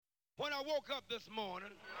When I woke up this morning,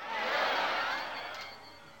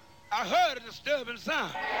 I heard a disturbing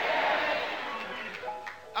sound.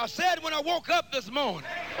 I said when I woke up this morning,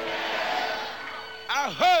 I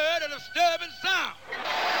heard a disturbing sound.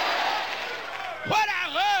 What I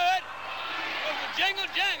heard was the jingle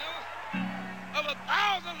jangle of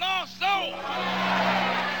 1,000 lost souls.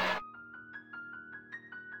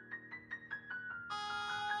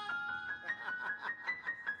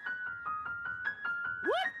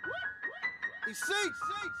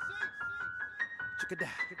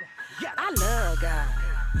 I love God.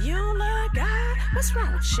 You don't love God? What's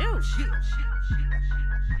wrong with you?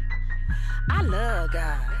 I love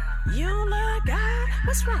God. You don't love God?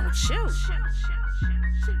 What's wrong with you?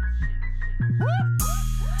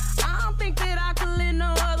 I don't think that I could live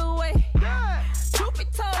no other way. Truth be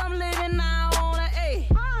told, I'm living now on a A.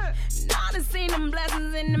 Now I done seen them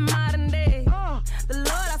blessings in the modern day. The Lord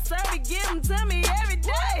I serve, He give them to me every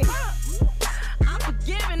day. I'm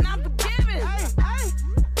forgiven, I'm forgiven.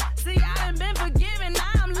 See, I done been forgiven,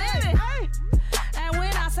 now I'm living. And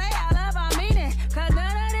when I say I love, I mean it. Cause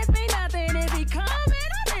none of this be nothing if He come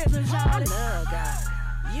in a business, y'all. I love God.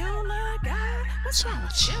 You love God? What's wrong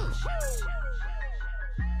with you?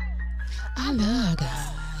 I love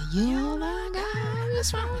God. You love God.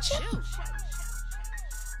 What's wrong with you?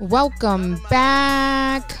 Welcome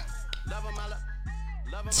back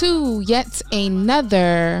to yet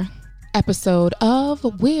another episode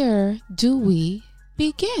of Where Do We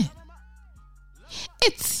Begin?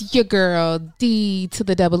 It's your girl D to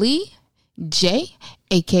the double E, J,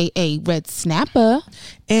 aka Red Snapper.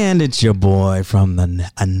 And it's your boy from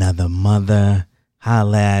another mother.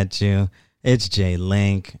 Holla at you. It's J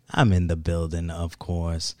Link. I'm in the building, of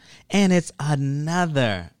course. And it's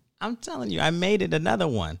another. I'm telling you, I made it another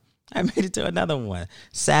one. I made it to another one.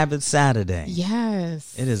 Sabbath Saturday.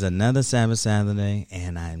 Yes. It is another Sabbath Saturday,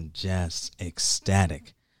 and I'm just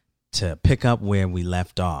ecstatic to pick up where we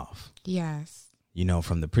left off. Yes. You know,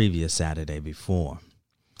 from the previous Saturday before.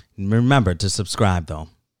 Remember to subscribe, though.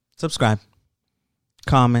 Subscribe.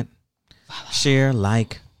 Comment. Share.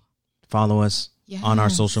 Like. Follow us. Yes. On our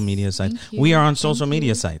social media sites. We are on social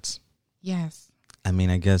media sites. Yes. I mean,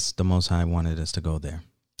 I guess the Most High wanted us to go there.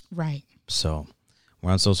 Right. So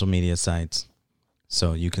we're on social media sites,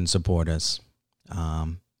 so you can support us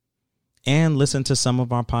and listen to some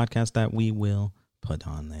of our podcasts that we will put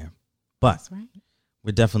on there. But That's right.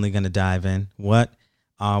 We're definitely going to dive in. What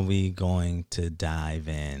are we going to dive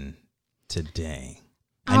in today?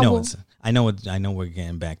 I know we're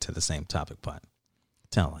getting back to the same topic, but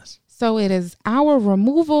tell us. So it is our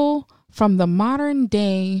removal from the modern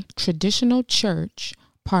day traditional church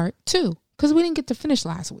part 2, because we didn't get to finish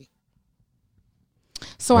last week.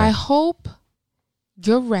 So Right. I hope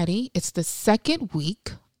you're ready. It's the second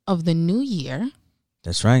week of the new year,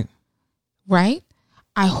 That's right. right?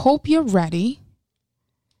 I hope you're ready.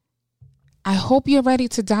 I hope you're ready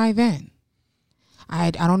to dive in. I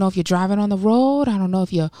don't know if you're driving on the road. I don't know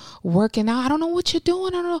if you're working out. I don't know what you're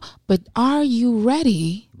doing. I don't know. But are you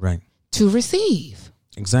ready Right. to receive?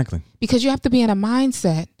 Exactly. Because you have to be in a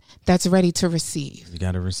mindset that's ready to receive. You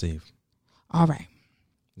got to receive. All right.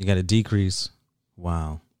 You got to decrease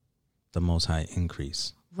while the Most High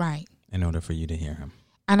increase Right. in order for you to hear Him.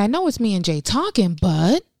 And I know it's me and Jay talking,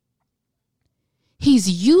 but He's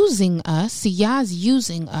using us. See, Yah's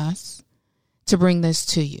using us to bring this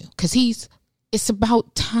to you. Because it's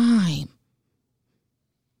about time.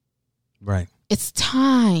 Right. It's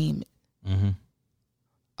time. Mm-hmm.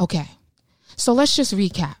 Okay. So let's just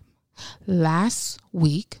recap. Last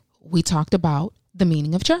week, we talked about the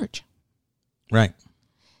meaning of church. Right.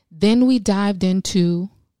 Then we dived into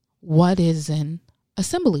what is an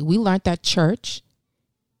assembly. We learned that church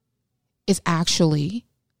is actually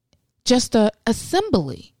just a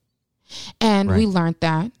assembly. And we Right. learned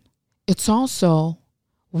that it's also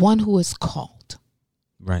one who is called.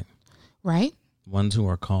 Right. Right? Ones who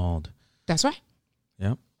are called. That's right.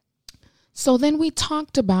 Yep. So then we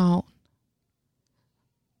talked about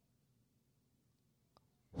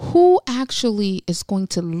who actually is going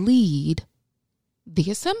to lead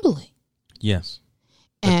the assembly. Yes.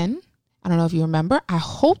 And I don't know if you remember, I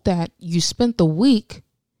hope that you spent the week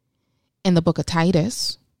in the book of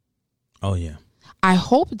Titus. Oh, yeah. I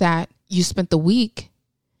hope that you spent the week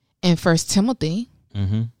in 1 Timothy.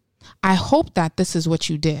 Mm-hmm. I hope that this is what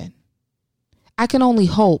you did. I can only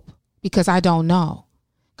hope because I don't know,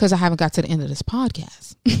 because I haven't got to the end of this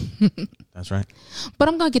podcast. That's right. But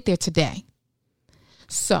I'm going to get there today.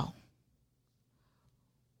 So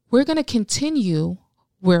we're going to continue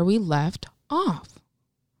where we left off.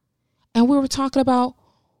 And we were talking about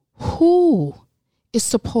who is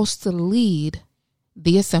supposed to lead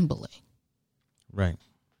the assembly. Right.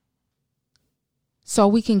 So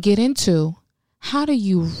we can get into how do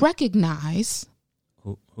you recognize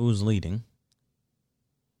Who's leading?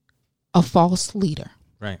 a false leader?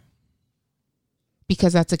 Right.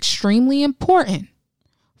 Because that's extremely important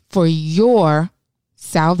for your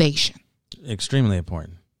salvation. Extremely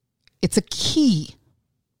important. It's a key.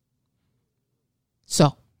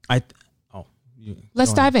 So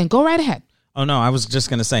let's dive in. Go right ahead. Oh, no, I was just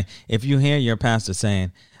going to say, if you hear your pastor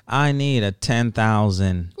saying, I need a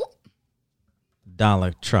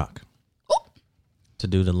 $10,000 truck to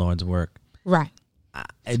do the Lord's work. Right.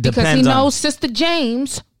 It Because depends he on- knows Sister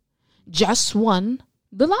James just won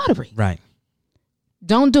the lottery. Right.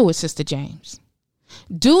 Don't do it, Sister James.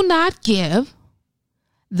 Do not give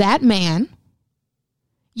that man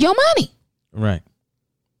your money. Right.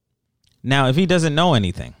 Now, if he doesn't know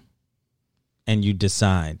anything and you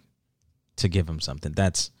decide to give him something,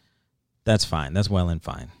 that's fine. That's well and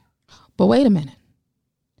fine. But wait a minute.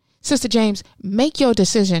 Sister James, make your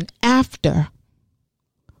decision after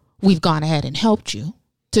we've gone ahead and helped you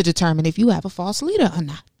to determine if you have a false leader or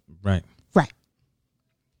not. Right. Right.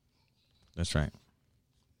 That's right.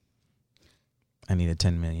 I need a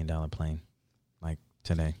 $10 million plane like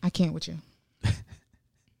today. I can't with you.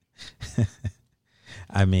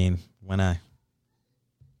 I mean, when I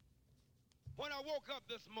woke up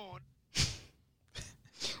this morning,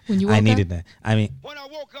 When you woke I up? needed that. I mean, when I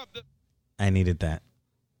woke up this I needed that.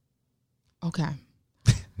 Okay.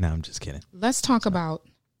 No, I'm just kidding. Let's talk about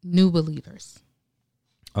new believers.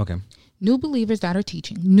 Okay. New believers that are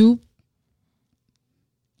teaching.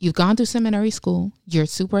 You've gone through seminary school. You're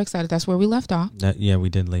super excited. That's where we left off. Yeah, we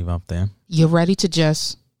did leave off there. You're ready to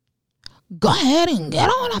just go ahead and get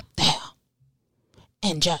on up there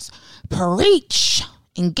and just preach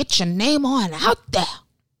and get your name on out there.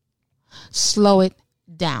 Slow it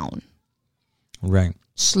down. Right.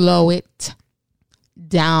 Slow it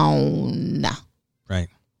down. Right.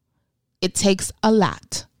 It takes a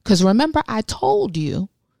lot. Because remember, I told you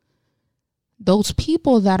those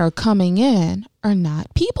people that are coming in are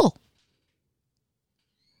not people.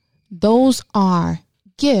 Those are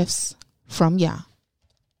gifts from Yah.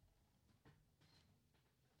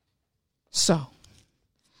 So,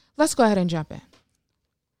 let's go ahead and jump in.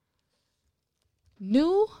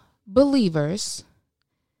 New believers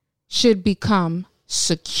should become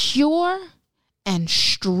secure and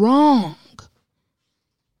strong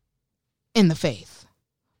in the faith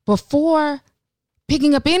before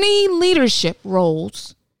picking up any leadership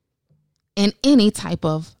roles in any type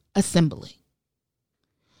of assembly.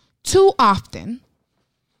 Too often,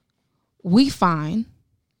 we find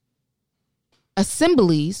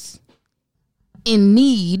assemblies in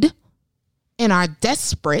need and are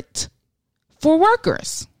desperate for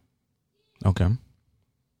workers. Okay.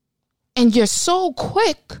 And you're so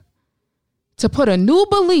quick to put a new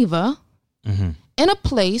believer in a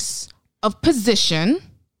place of position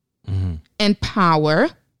and power.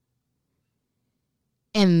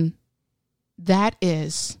 And that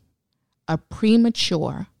is a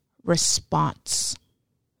premature response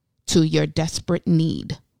to your desperate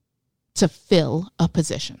need to fill a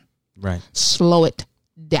position. Right. Slow it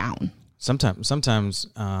down. Sometimes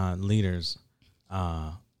leaders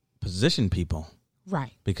position people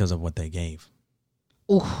Right. because of what they gave.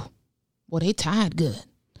 Ooh, well, they tied good.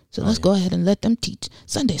 So let's go ahead and let them teach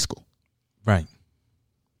Sunday school. Right.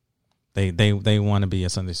 They want to be a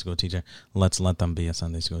Sunday school teacher. Let's let them be a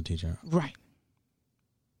Sunday school teacher. Right.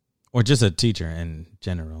 Or just a teacher in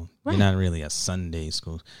general. Right. You're not really a Sunday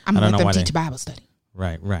school. I'm I going don't to know let them why teach Bible study.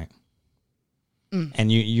 Right.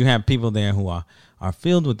 And you have people there who are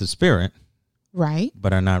filled with the Spirit, Right.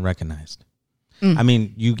 but are not recognized. I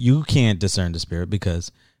mean, you can't discern the Spirit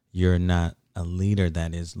because you're not a leader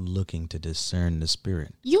that is looking to discern the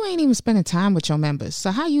Spirit. You ain't even spending time with your members.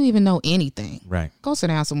 So how you even know anything? Right. Go sit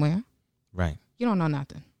down somewhere. Right. You don't know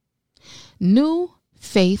nothing. New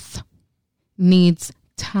faith needs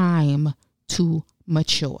time to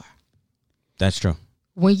mature. That's true.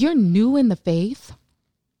 When you're new in the faith,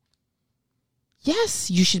 yes,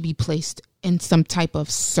 you should be placed in some type of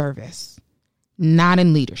service, not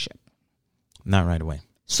in leadership. Not right away.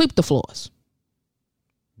 Sweep the floors.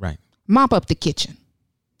 Right. Mop up the kitchen.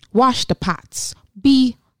 Wash the pots.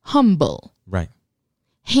 Be humble. Right.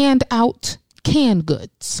 Hand out canned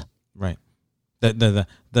goods. Right. The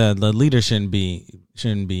leader shouldn't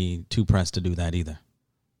be too pressed to do that either.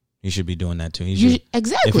 You should be doing that too.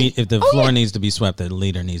 Exactly. If the floor needs to be swept, the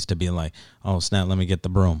leader needs to be like, "Oh snap, let me get the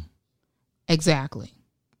broom." Exactly.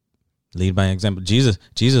 Lead by example.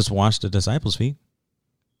 Jesus washed the disciples' feet,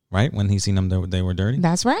 right? When he seen them, they were dirty.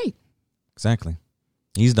 That's right. Exactly.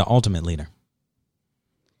 He's the ultimate leader.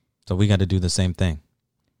 So we got to do the same thing.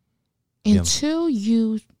 Until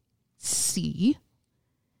you see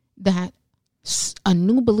that a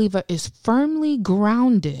new believer is firmly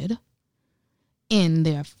grounded in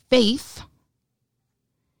their faith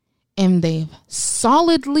and they've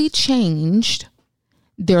solidly changed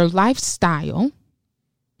their lifestyle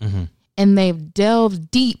and they've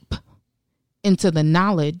delved deep into the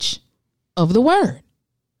knowledge of the word.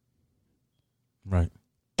 Right.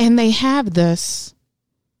 And they have this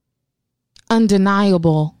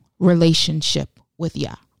undeniable relationship with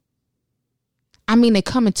Yah. I mean, they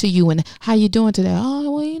coming to you and how you doing today?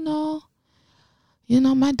 Oh, well, you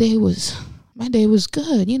know, my day was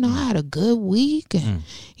good. You know, I had a good week and,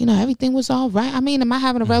 you know, everything was all right. I mean, am I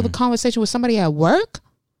having a regular conversation with somebody at work?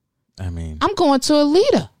 I mean, I'm going to a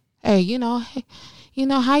leader. Hey,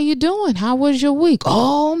 how you doing? How was your week?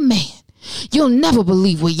 Oh, man, you'll never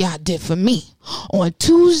believe what y'all did for me on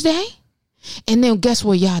Tuesday. And then guess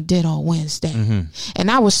what y'all did on Wednesday? And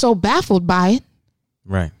I was so baffled by it.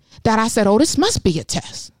 Right. That I said, oh, this must be a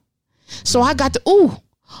test. So I got to,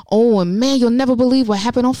 and man, you'll never believe what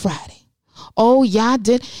happened on Friday. Oh, y'all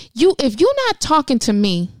did. If you're not talking to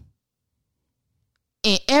me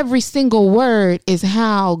and every single word is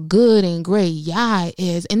how good and great Yah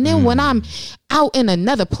is. And then when I'm out in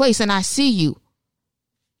another place and I see you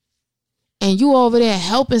and you over there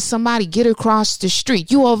helping somebody get across the street,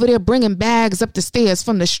 you over there bringing bags up the stairs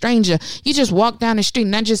from the stranger. You just walk down the street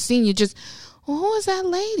and I just seen you who is that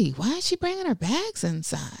lady? Why is she bringing her bags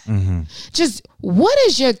inside? Just what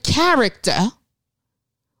is your character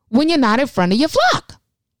when you're not in front of your flock?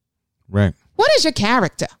 Right. What is your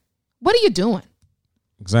character? What are you doing?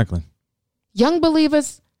 Exactly. Young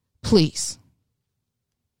believers, please.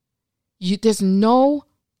 There's no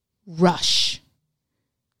rush.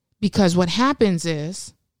 Because what happens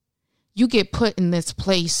is you get put in this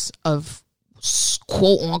place of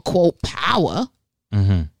quote unquote power.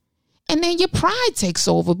 And then your pride takes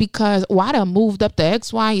over because I done moved up to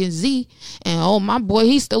X, Y, and Z. And my boy,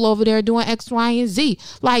 he's still over there doing X, Y, and Z.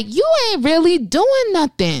 Like, you ain't really doing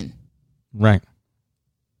nothing. Right.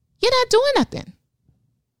 You're not doing nothing.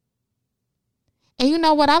 And you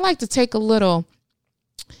know what? I like to take a little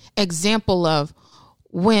example of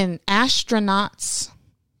when astronauts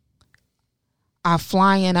are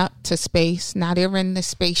flying up to space. Now they're in the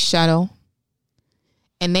space shuttle.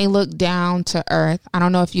 And they look down to Earth. I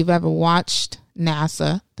don't know if you've ever watched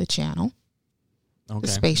NASA, the channel, the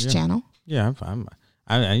space channel. Yeah,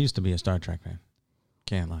 I used to be a Star Trek fan.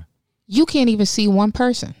 Can't lie. You can't even see one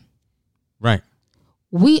person. Right.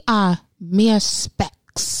 We are mere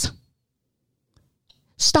specks.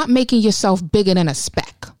 Stop making yourself bigger than a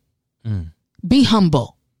speck. Be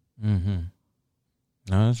humble. No,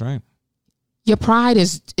 that's right. Your pride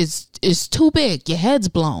is too big. Your head's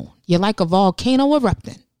blown. You're like a volcano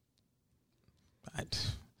erupting.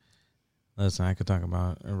 Listen, I could talk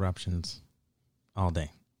about eruptions all day.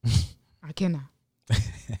 I cannot.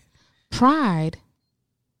 Pride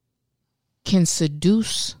can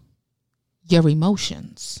seduce your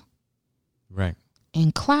emotions. Right.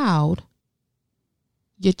 And cloud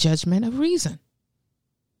your judgment of reason.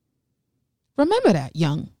 Remember that,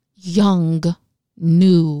 young,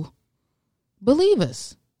 new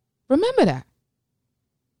believers. Remember that.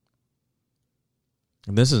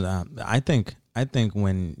 This is I think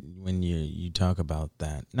when you talk about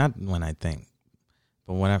that, not when I think,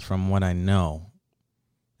 but from what I know,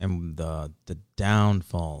 and the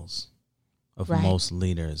downfalls of most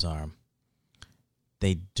leaders are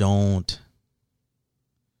they don't.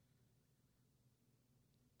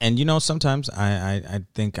 And sometimes I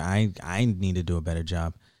think I need to do a better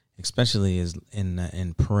job, especially is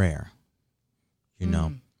in prayer.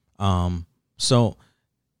 So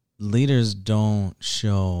leaders don't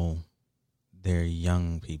show their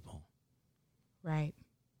young people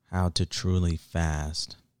how to truly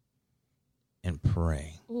fast and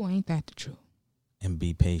pray. Oh, ain't that the truth? And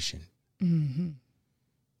be patient.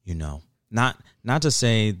 Not to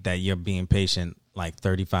say that you're being patient like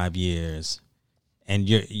 35 years, and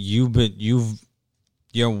you're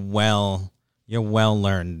well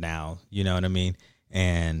learned now. You know what I mean?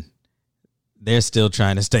 And they're still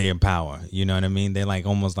trying to stay in power. You know what I mean? They're like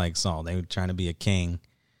almost like Saul. They're trying to be a king,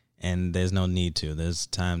 and there's no need to. There's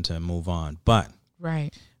time to move on. But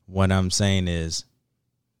what I'm saying is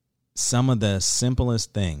some of the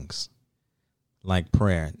simplest things like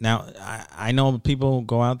prayer. Now, I know people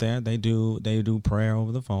go out there, they do prayer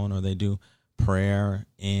over the phone, or they do prayer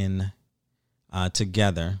in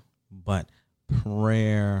together, but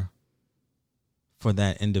prayer for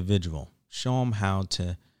that individual. Show them how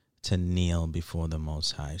to kneel before the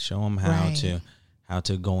Most High. Show them how how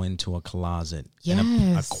to go into a closet in a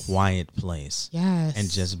Yes. quiet place Yes. and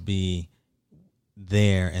just be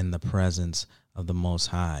there in the presence of the Most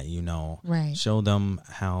High, Right. Show them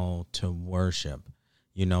how to worship,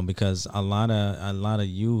 because a lot of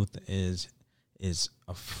youth is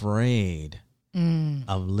afraid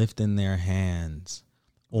of lifting their hands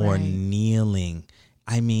or Right. kneeling.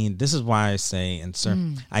 I mean, this is why I say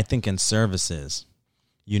I think in services,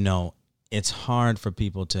 it's hard for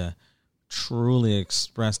people to truly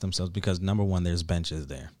express themselves because number one, there's benches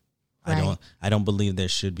there. Right. I don't believe there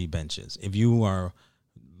should be benches. If you are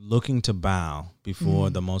looking to bow before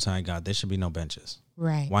the Most High God, there should be no benches.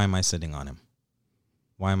 Right. Why am I sitting on him?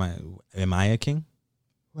 Am I a king?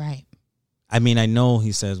 Right. I mean, I know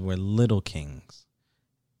he says we're little kings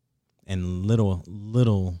and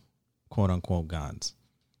little quote unquote gods,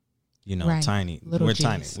 Right. tiny. Little we're Gs.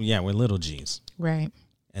 tiny. Yeah. We're little G's Right.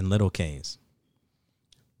 and little K's.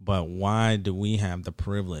 But why do we have the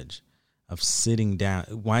privilege of sitting down?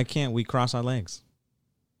 Why can't we cross our legs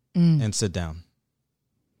and sit down?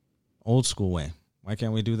 Old school way. Why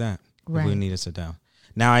can't we do that? Right. If we need to sit down.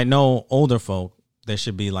 Now, I know older folk, there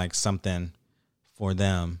should be like something for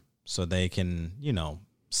them so they can,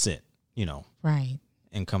 sit, Right.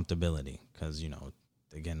 in comfortability because,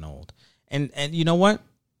 they're getting old. And you know what?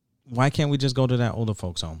 Why can't we just go to that older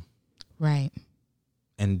folks home? Right.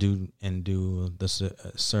 And do the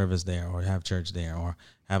service there or have church there or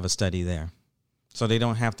have a study there. So they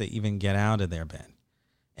don't have to even get out of their bed.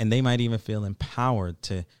 And they might even feel empowered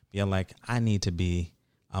to be like, I need to be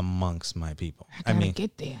amongst my people. I gotta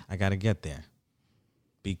get there. I got to get there.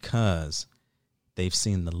 Because they've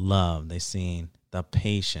seen the love. They've seen the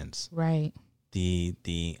patience. Right.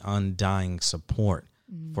 The undying support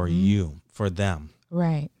for you, for them.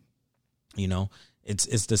 Right.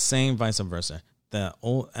 It's the same vice versa. The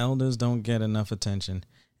old elders don't get enough attention,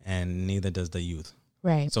 and neither does the youth.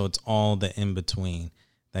 Right. So it's all the in between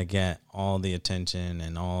that get all the attention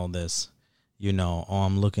and all this,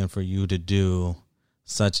 I'm looking for you to do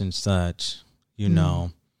such and such,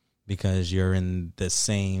 because you're in the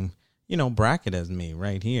same, bracket as me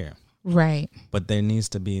right here. Right. But there needs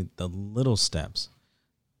to be the little steps,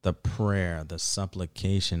 the prayer, the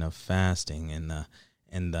supplication of fasting and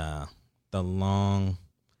the long.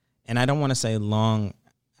 And I don't want to say long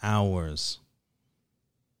hours.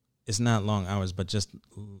 It's not long hours, but just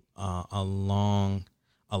a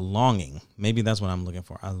longing. Maybe that's what I'm looking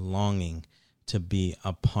for. A longing to be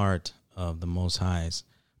a part of the Most High's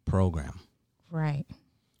program. Right.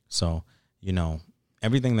 So,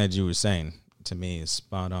 everything that you were saying to me is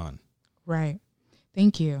spot on. Right.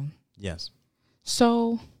 Thank you. Yes.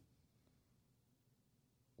 So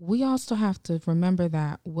we also have to remember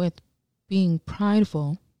that with being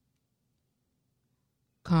prideful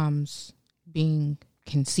comes being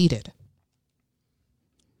conceited.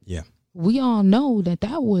 Yeah. We all know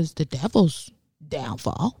that was the devil's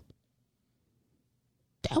downfall.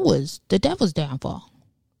 That was the devil's downfall.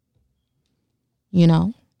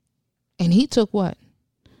 And he took what?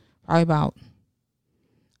 Probably about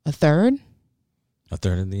a third of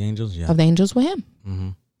the angels, yeah. of the angels with him. Mm-hmm.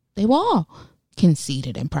 They were all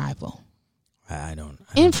conceited and prideful. I don't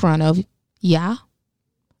In front of Yah.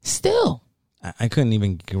 Still. I couldn't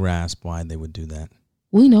even grasp why they would do that.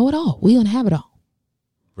 We know it all. We have it all.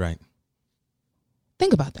 Right.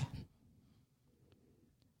 Think about that.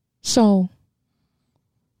 So,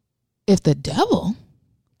 if the devil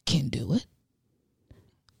can do it,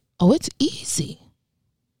 it's easy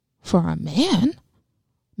for a man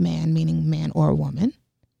meaning man or woman,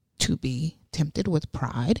 to be tempted with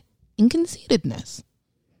pride and conceitedness.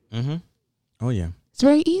 Mm-hmm. Oh, yeah. It's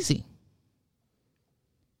very easy.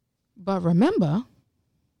 But remember,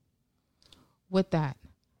 with that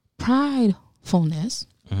pridefulness,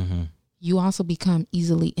 you also become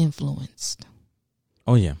easily influenced.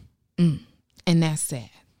 Oh, yeah. And that's sad.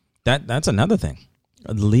 That's another thing.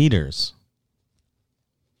 Leaders,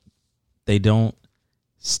 they don't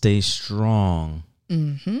stay strong.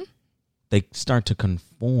 Mm-hmm. They start to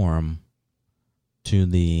conform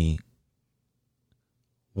to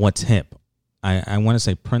what's hip. I want to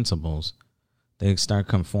say principles. They start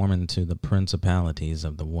conforming to the principalities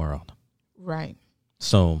of the world. Right.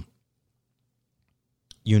 So,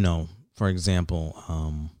 for example,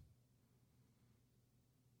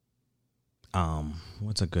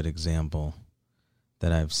 what's a good example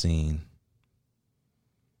that I've seen?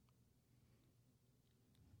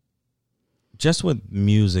 Just with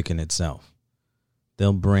music in itself,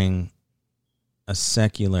 they'll bring a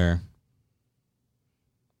secular,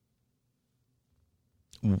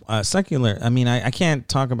 I mean, I can't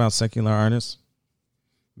talk about secular artists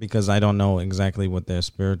because I don't know exactly what their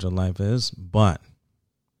spiritual life is, but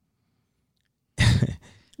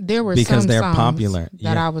There were because some they're songs popular.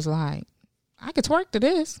 that I was like, I could twerk to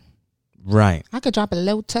this. Right. I could drop it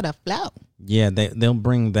low to the flow. Yeah, they'll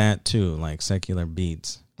bring that too, like secular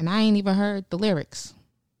beats. And I ain't even heard the lyrics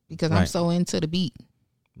because I'm so into the beat.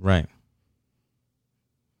 Right.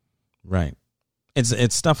 Right.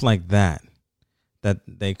 It's stuff like that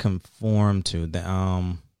they conform to.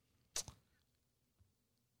 The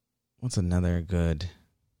what's another good?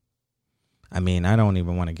 I mean, I don't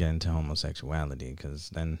even want to get into homosexuality because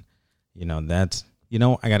then, that's,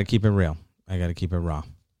 I got to keep it real. I got to keep it raw.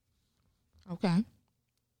 Okay.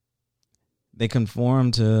 They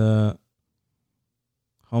conform to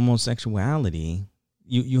homosexuality.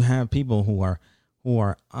 You have people who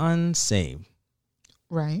are unsaved.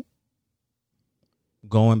 Right.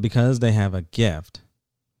 Going because they have a gift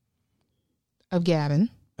of gabbing.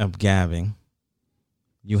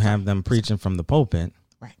 You have them preaching from the pulpit.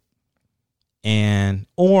 Right.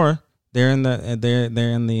 Or they're in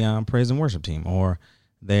the praise and worship team, or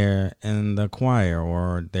they're in the choir,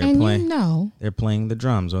 or they're playing the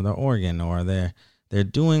drums or the organ, or they're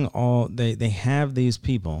doing all they have these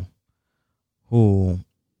people who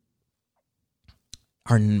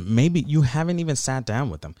are, maybe you haven't even sat down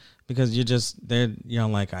with them because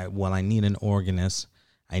I need an organist,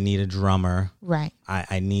 I need a drummer, right?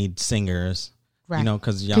 I need singers, right?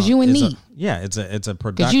 Because you in need. It's a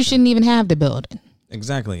production. Because you shouldn't even have the building.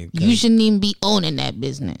 Exactly. You shouldn't even be owning that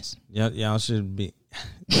business. Y'all should be.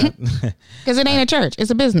 Because it ain't a church;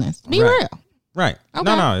 it's a business. Be real. Right.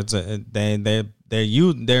 Okay. No. It's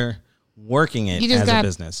they're working it you just as got a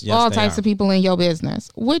business. Yes, all types of people in your business,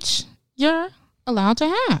 which you're allowed to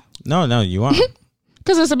have. No, you are.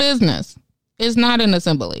 Because it's a business. It's not an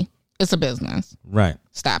assembly. It's a business. Right.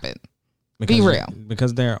 Stop it. Be real.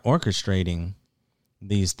 Because they're orchestrating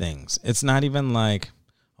these things. It's not even like,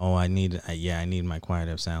 oh, I need my choir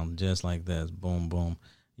to sound just like this. Boom, boom.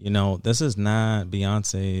 This is not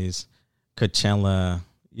Beyonce's Coachella,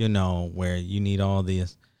 where you need all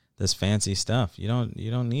this fancy stuff. You don't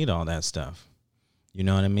need all that stuff. You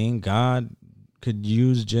know what I mean? God could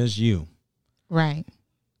use just you. Right.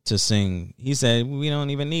 To sing. He said we don't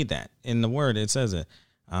even need that. In the word it says it.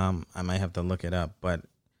 I might have to look it up, but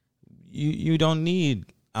you don't need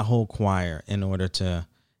a whole choir in order to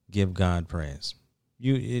give God praise.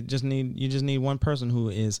 You just need one person who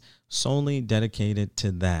is solely dedicated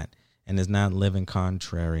to that and is not living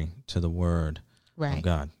contrary to the word of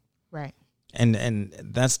God. Right. And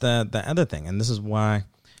that's the other thing. And this is why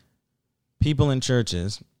people in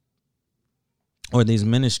churches or these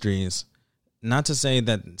ministries, not to say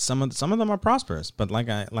that some of them are prosperous, but like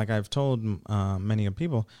I've told many of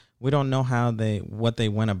people, we don't know what they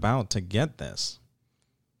went about to get this.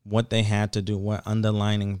 What they had to do, what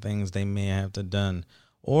underlining things they may have to done,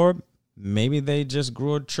 or maybe they just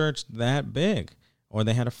grew a church that big, or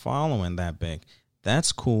they had a following that big.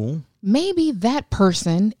 That's cool. Maybe that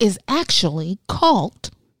person is actually called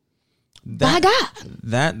by God.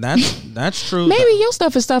 That's true. Maybe your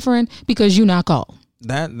stuff is suffering because you're not called.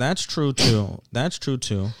 That's true too. That's true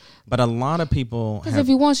too. But a lot of people, because if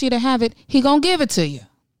he wants you to have it, he gonna give it to you,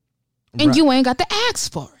 and you ain't got to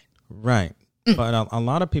ask for it. Right. But a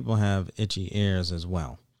lot of people have itchy ears as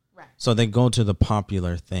well. Right. So they go to the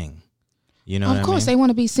popular thing. You know what I mean? Of course, they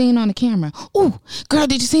want to be seen on the camera. Ooh, girl,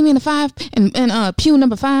 did you see me in the pew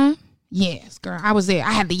number 5? Yes, girl, I was there.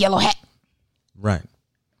 I had the yellow hat. Right.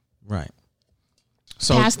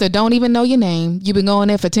 So Pastor don't even know your name. You've been going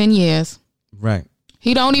there for 10 years. Right.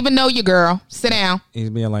 He don't even know you, girl. Sit down.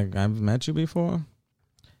 He's being like, I've met you before.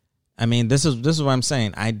 I mean, this is what I'm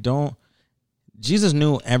saying. Jesus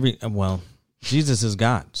knew Jesus is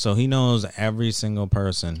God, so he knows every single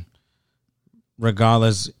person,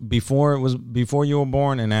 regardless, before you were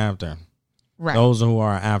born and after. Right. Those who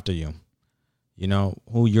are after you,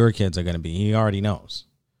 who your kids are going to be. He already knows.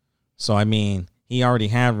 So I mean, he already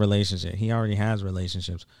has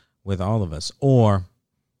relationships with all of us. Or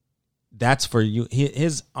that's for you.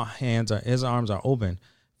 His arms are open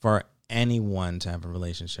for anyone to have a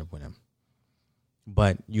relationship with him.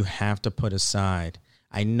 But you have to put aside.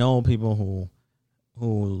 I know people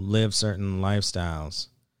who live certain lifestyles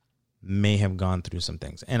may have gone through some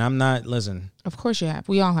things, and I'm not. Listen, of course you have.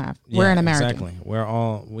 We all have. We're in America. Exactly.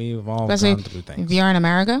 We've all gone through things. If you're in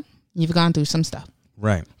America, you've gone through some stuff.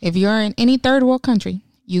 Right. If you're in any third world country,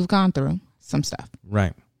 you've gone through some stuff.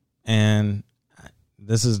 Right. And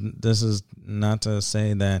this is not to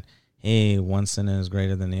say that, hey, one sin is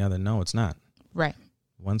greater than the other. No, it's not. Right.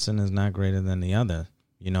 One sin is not greater than the other.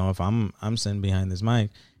 If I'm sitting behind this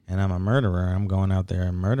mic and I'm a murderer, I'm going out there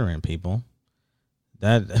and murdering people.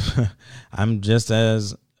 That I'm just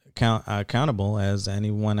as accountable as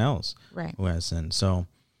anyone else Right. who has sinned. So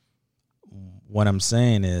what I'm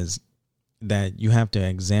saying is that you have to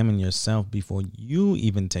examine yourself before you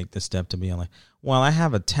even take the step to be like, well, I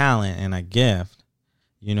have a talent and a gift,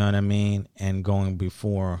 you know what I mean? And going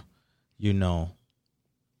before,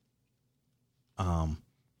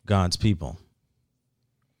 God's people,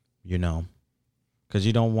 because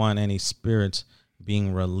you don't want any spirits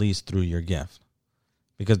being released through your gift,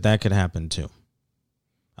 because that could happen too.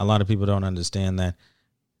 A lot of people don't understand that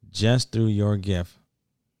just through your gift,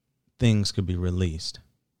 things could be released,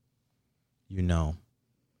 and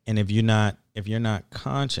if you're not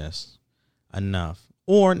conscious enough,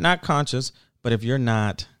 or not conscious, but if you're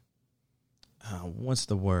not, what's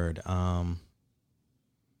the word?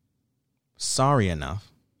 Sorry enough,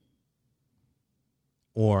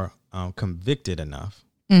 or convicted enough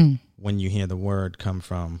when you hear the word come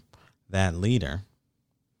from that leader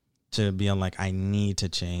to be like, I need to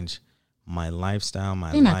change my lifestyle,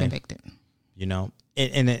 my You're life. not convicted.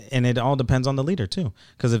 And it all depends on the leader too.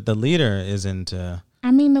 Because if the leader is into,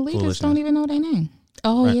 I mean, the leaders foolishness. don't even know their name.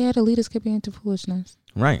 Oh, Right. yeah, the leaders could be into foolishness.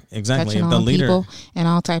 right, exactly. Touching If the on leader, people and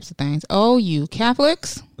all types of things. Oh, you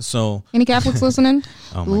Catholics? so Any Catholics listening?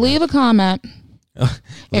 Oh my Leave a comment. Leave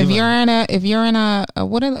If a- you're in a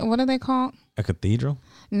what are they called? a cathedral,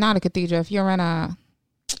 Not a cathedral. If you're in a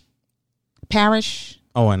parish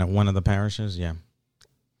and one of the parishes, yeah,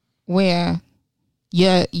 where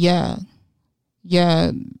your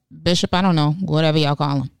bishop, I don't know, whatever y'all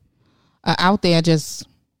call him, out there just,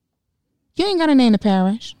 you ain't got to name the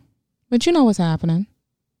parish, but you know what's happening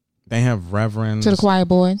they have reverends. to the choir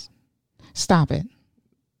boys. Stop it.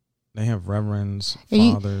 They have reverends,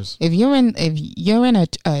 You- fathers. If you're in a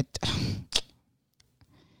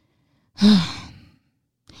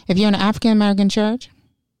if you're in an African American church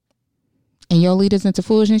and your leader's into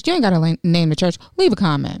foolishness, you ain't got to name the church. Leave a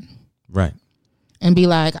comment Right, and be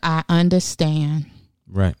like, I understand.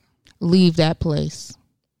 right. Leave that place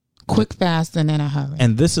quick, fast, and in a hurry.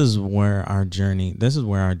 And this is where our journey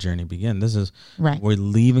began. This is Right. we're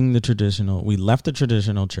leaving we left the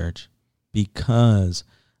traditional church because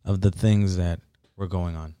of the things that were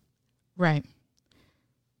going on. Right.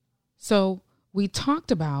 So we talked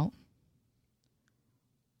about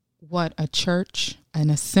what a church, an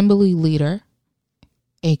assembly leader,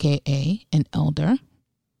 aka an elder.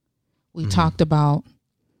 We talked about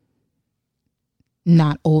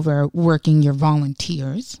not overworking your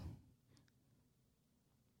volunteers.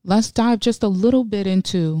 Let's dive just a little bit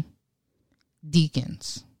into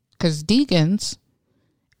deacons, because deacons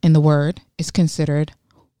in the word is considered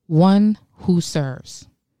one who serves,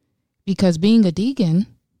 because being a deacon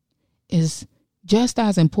is just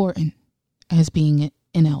as important as being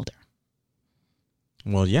an elder.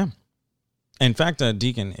 Well, yeah. In fact, a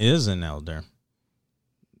deacon is an elder.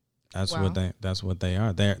 That's Wow. what they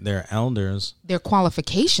are. They're elders. Their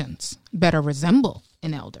qualifications better resemble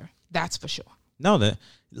an elder. That's for sure. No,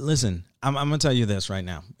 listen, I'm going to tell you this right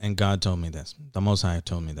now. And God told me this. The Most High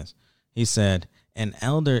told me this. He said, an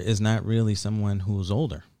elder is not really someone who's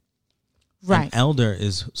older. Right. An elder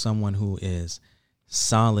is someone who is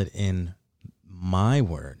solid in my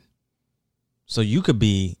word. So you could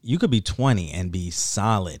be 20 and be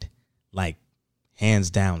solid, like hands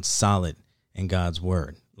down solid in God's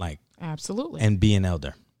word, like, Absolutely. and be an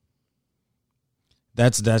elder.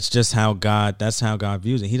 That's just how God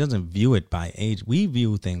views it. He doesn't view it by age. We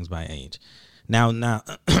view things by age. Now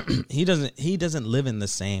he doesn't live in the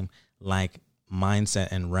same like mindset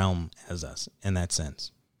and realm as us in that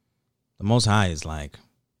sense. The Most High is like,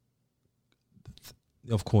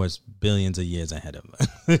 of course, billions of years ahead of us.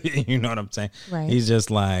 You know what I'm saying? Right. He's just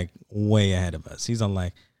like way ahead of us. He's on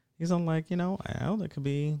like, an elder could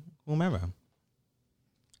be whomever.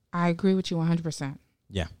 I agree with you 100%.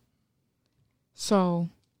 Yeah. So,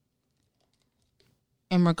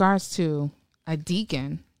 in regards to a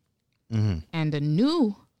deacon Mm-hmm. and a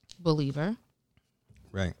new believer,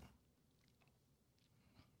 Right.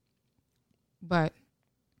 but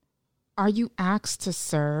are you asked to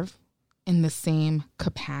serve in the same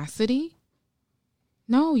capacity?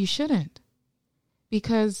 No, you shouldn't.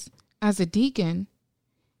 Because as a deacon,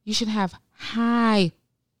 you should have high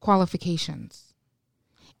qualifications.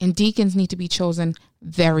 And deacons need to be chosen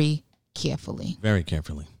very carefully. Very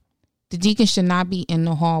carefully. The deacon should not be in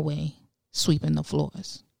the hallway sweeping the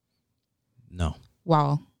floors No,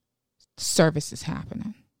 while service is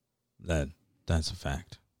happening. that's a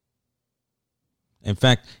fact. In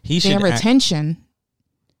fact, he should Their attention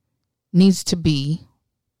needs to be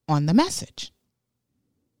on the message.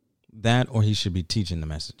 that, or he should be teaching the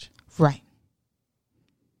message. Right.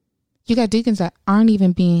 You got deacons that aren't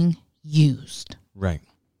even being used. Right.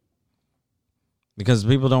 because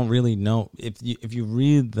people don't really know. If you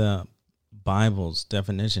read the Bible's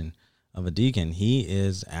definition of a deacon, he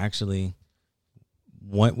is actually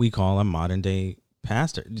what we call a modern day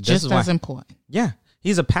pastor. Just as important. Yeah,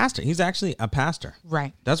 he's a pastor. He's actually a pastor.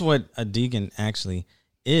 Right. That's what a deacon actually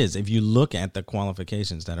is. If you look at the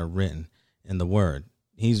qualifications that are written in the word,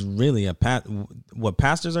 he's really what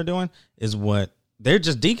pastors are doing is what they're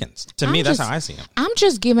just deacons. To me, that's how I see them. I'm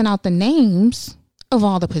just giving out the names of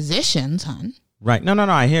all the positions, hon. Right. No,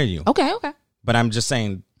 I hear you. Okay. But I'm just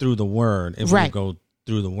saying through the word, if right. you go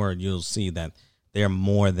through the word, you'll see that they're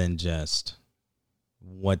more than just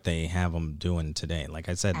what they have them doing today. Like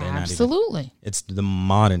I said, they're absolutely.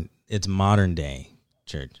 Not even, it's modern day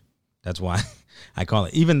church. That's why I call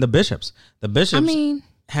it. Even the bishops. The bishops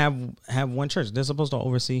have one church. They're supposed to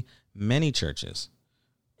oversee many churches.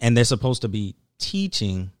 And they're supposed to be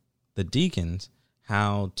teaching the deacons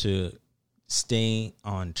how to stay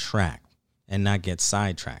on track and not get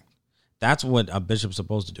sidetracked. That's what a bishop's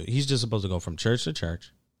supposed to do. He's just supposed to go from church to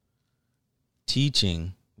church,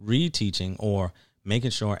 teaching, reteaching, or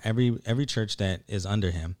making sure every church that is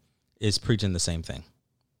under him is preaching the same thing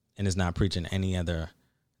and is not preaching any other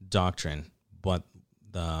doctrine but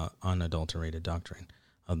the unadulterated doctrine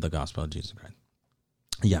of the gospel of Jesus Christ.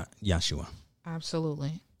 Yeah, Yeshua.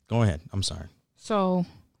 Absolutely. Go ahead. I'm sorry. So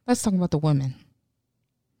let's talk about the women.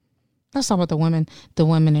 Let's talk about the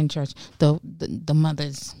women in church, the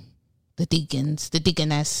mothers, the deacons, the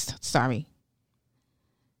deaconess,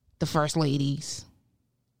 the first ladies,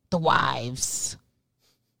 the wives.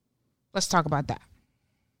 Let's talk about that.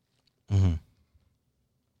 Mm-hmm.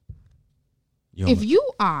 If you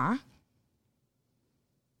are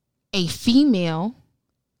a female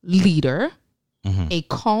leader, mm-hmm. a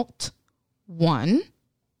cult one,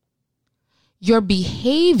 your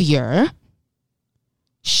behavior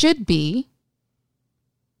should be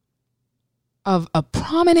of a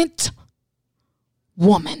prominent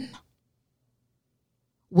woman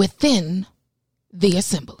within the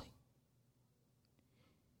assembly.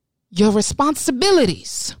 Your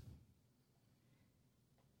responsibilities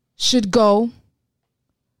should go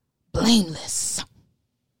blameless.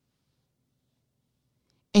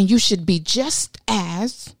 And you should be just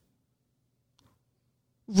as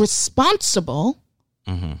responsible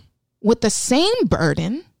mm-hmm. with the same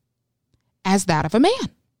burden as that of a man.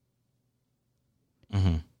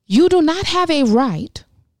 Mm-hmm. You do not have a right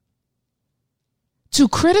to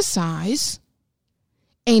criticize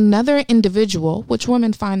another individual, which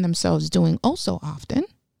women find themselves doing oh so often.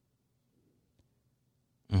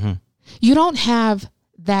 Mm-hmm. You don't have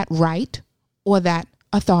that right or that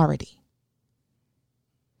authority.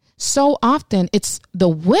 So often it's the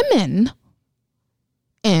women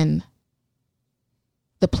in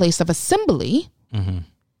the place of assembly mm-hmm.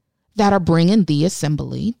 that are bringing the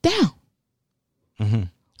assembly down. Mm-hmm.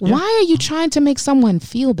 Yeah. Why are you trying to make someone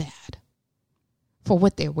feel bad for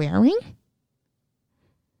what they're wearing?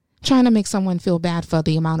 Trying to make someone feel bad for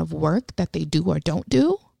the amount of work that they do or don't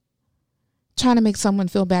do? Trying to make someone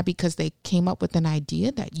feel bad because they came up with an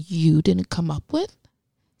idea that you didn't come up with?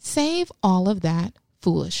 Save all of that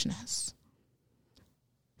foolishness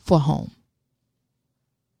for home.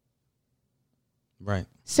 Right.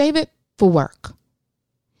 Save it for work.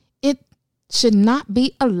 It should not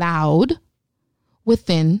be allowed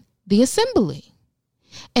within the assembly.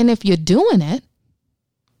 And if you're doing it,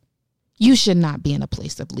 you should not be in a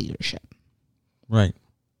place of leadership. Right.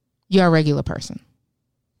 You're a regular person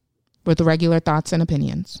with regular thoughts and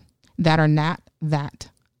opinions that are not that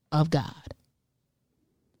of God.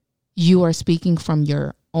 You are speaking from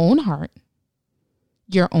your own heart,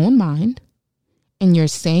 your own mind, and you're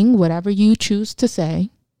saying whatever you choose to say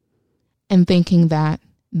and thinking that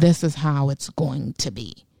this is how it's going to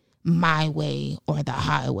be, my way or the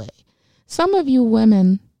highway. Some of you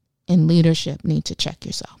women in leadership need to check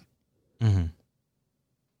yourself. Mm-hmm.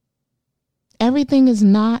 Everything is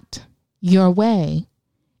not your way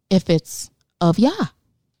if it's of Yah.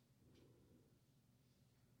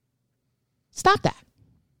 Stop that.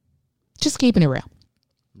 Just keeping it real.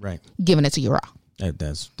 Right. Giving it to you raw.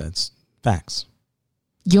 That's facts.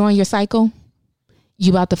 You're on your cycle.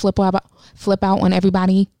 You about to flip out on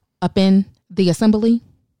everybody up in the assembly.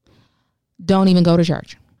 Don't even go to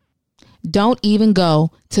church. Don't even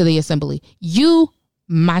go to the assembly. You,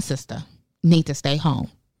 my sister, need to stay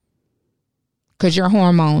home because your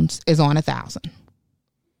hormones is on 1,000.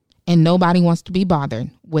 And nobody wants to be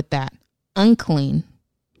bothered with that unclean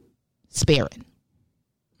spirit.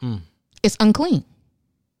 It's unclean.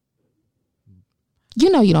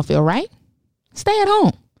 You know you don't feel right. Stay at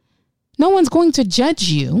home. No one's going to judge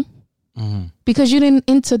you because you didn't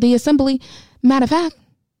enter the assembly. Matter of fact,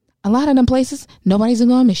 a lot of them places, nobody's going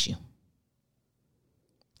to miss you.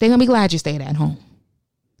 They're going to be glad you stayed at home,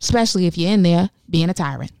 especially if you're in there being a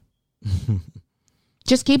tyrant.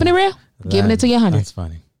 Just keeping it real, giving it to your 100. That's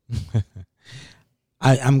funny.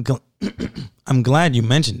 I'm glad you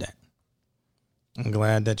mentioned that. I'm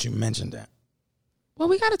glad that you mentioned that. Well,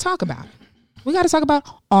 we got to talk about it. We got to talk about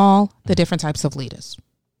all the different types of leaders.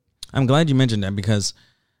 I'm glad you mentioned that because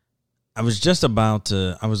I was about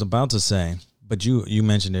to say, but you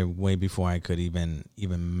mentioned it way before I could even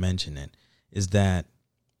mention it, is that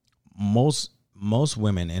most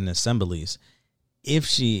women in assemblies, if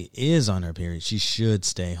she is on her period, she should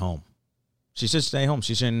stay home. She should stay home.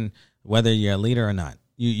 She shouldn't, whether you're a leader or not,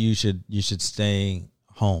 you should stay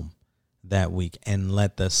home that week and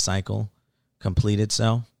let the cycle complete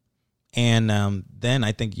itself. And then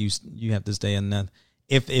I think you have to stay another.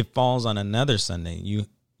 If it falls on another Sunday,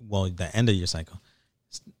 the end of your cycle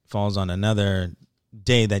falls on another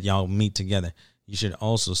day that y'all meet together, you should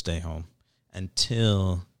also stay home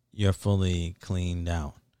until you're fully cleaned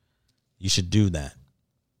out. You should do that.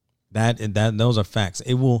 Those are facts.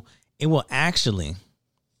 It will actually,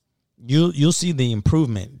 you'll see the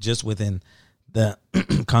improvement just within the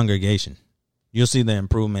congregation. You'll see the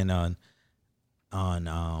improvement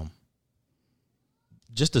on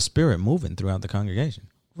just the spirit moving throughout the congregation.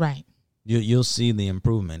 Right. You'll see the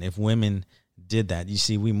improvement if women did that. You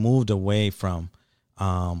see, we moved away from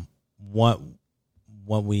what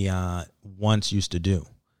we once used to do,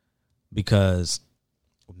 because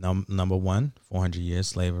number one, 400 years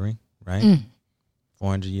slavery, right?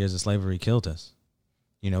 400 years of slavery killed us.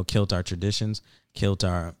 Killed our traditions, killed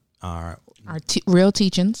our real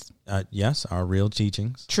teachings. Yes, our real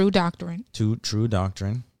teachings. True doctrine. True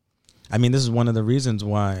doctrine. I mean, this is one of the reasons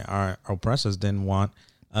why our oppressors didn't want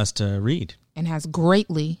us to read. And has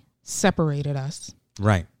greatly separated us.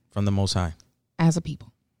 Right. From the Most High. As a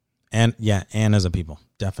people. And as a people.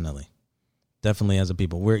 Definitely as a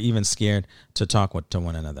people. We're even scared to talk to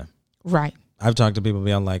one another. Right. I've talked to people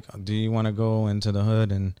being like, do you want to go into the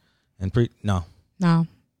hood and preach? No. No.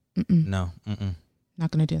 No.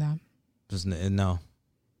 Not going to do that. Just no.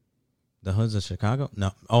 The hoods of Chicago?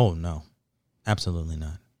 No. Oh, no. Absolutely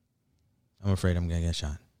not. I'm afraid I'm going to get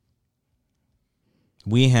shot.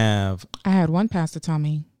 I had one pastor tell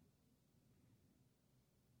me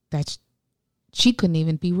that she couldn't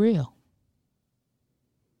even be real.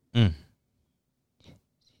 There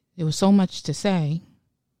was so much to say,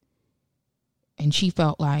 and she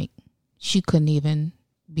felt like she couldn't even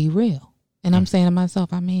be real. And I'm saying to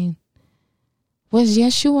myself, was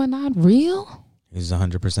Yeshua not real? He was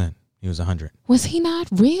 100%. He was 100. Was he not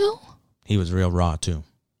real? He was real raw, too.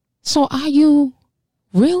 So are you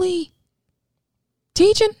really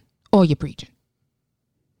teaching, or you preaching?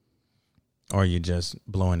 Or you just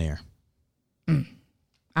blowing air? I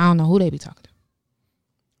don't know who they be talking to.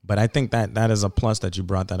 But I think that is a plus that you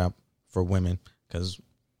brought that up for women, because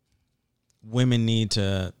men need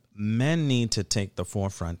to take the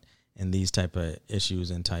forefront in these type of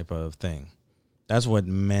issues and type of thing. That's what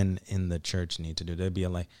men in the church need to do. They'd be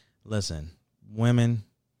like, listen, women,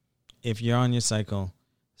 if you're on your cycle,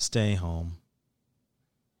 stay home.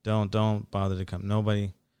 Don't bother to come.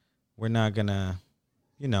 Nobody, we're not gonna,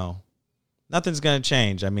 nothing's gonna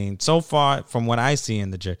change. I mean, so far from what I see in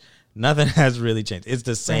the church, nothing has really changed. It's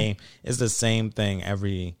the same. Right. It's the same thing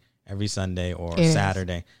every Sunday or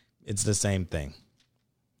Saturday. It's the same thing.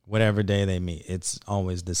 Whatever day they meet, it's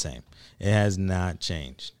always the same. It has not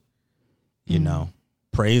changed.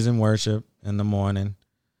 Praise and worship in the morning.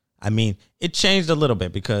 I mean, it changed a little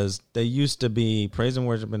bit because there used to be praise and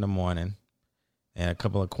worship in the morning and a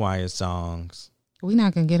couple of choir songs. We're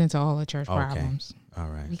not going to get into all the church problems. All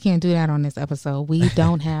right. We can't do that on this episode. We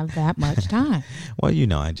don't have that much time. Well,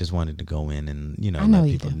 I just wanted to go in and, let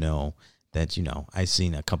people know that, I've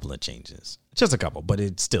seen a couple of changes. Just a couple, but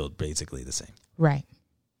it's still basically the same. Right.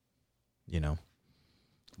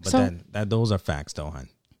 But those are facts, though, hon.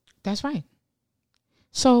 That's right.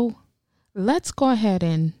 So let's go ahead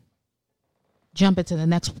and jump into the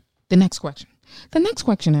next question. The next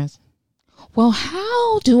question is, well,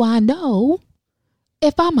 how do I know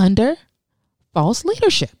if I'm under false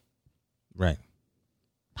leadership? Right.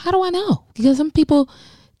 How do I know? Because some people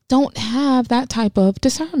don't have that type of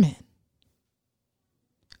discernment.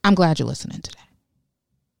 I'm glad you're listening today.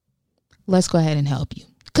 Let's go ahead and help you,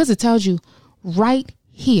 because it tells you right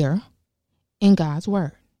here in God's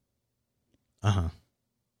word.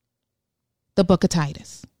 The book of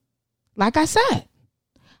Titus. Like I said,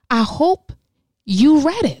 I hope you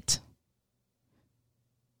read it.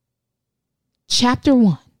 Chapter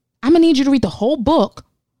 1. I'm going to need you to read the whole book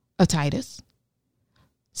of Titus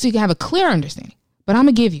so you can have a clear understanding. But but I'm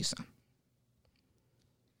going to give you some.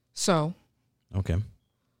 So, Okay.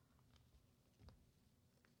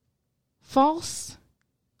 false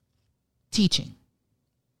teaching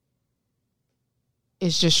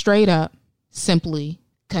is just straight up, simply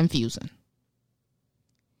confusing.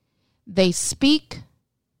 They speak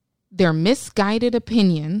their misguided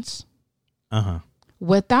opinions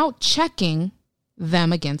without checking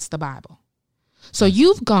them against the Bible. So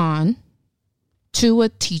you've gone to a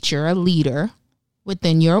teacher, a leader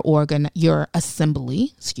within your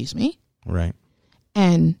assembly, Right.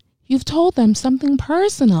 and you've told them something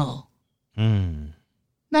personal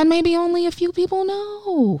that maybe only a few people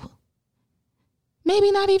know.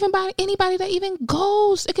 Maybe not even by anybody that even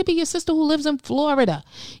goes. It could be your sister who lives in Florida.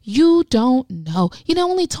 You don't know. You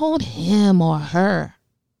only told him or her.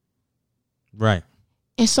 Right.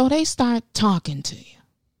 And so they start talking to you.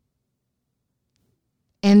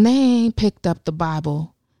 And they ain't picked up the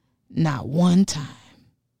Bible not one time.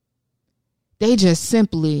 They just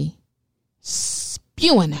simply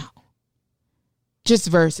spewing out just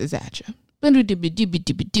verses at you. Maybe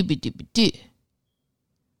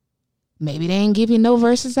they ain't give you no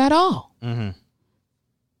verses at all.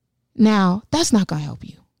 Now, that's not going to help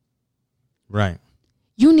you. Right.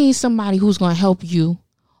 You need somebody who's going to help you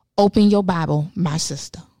open your Bible, my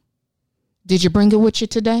sister. Did you bring it with you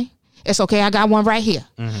today? It's okay. I got one right here.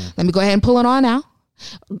 Let me go ahead and pull it on out.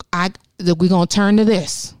 We're going to turn to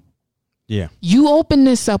this. Yeah. You open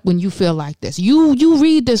this up when you feel like this. You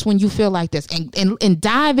read this when you feel like this and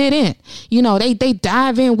dive it in. They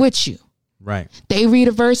dive in with you. Right. They read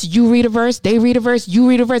a verse, you read a verse, they read a verse, you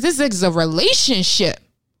read a verse. This is a relationship.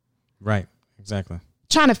 Right. Exactly.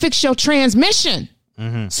 Trying to fix your transmission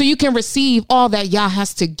so you can receive all that Yah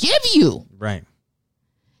has to give you. Right.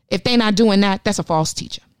 If they're not doing that, that's a false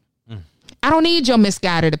teacher. I don't need your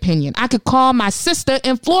misguided opinion. I could call my sister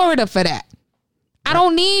in Florida for that. I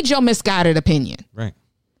don't need your misguided opinion. Right.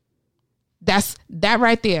 That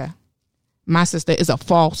right there. My sister is a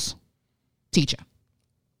false teacher.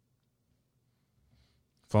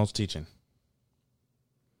 False teaching.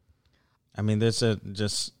 I mean, there's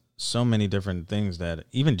just so many different things that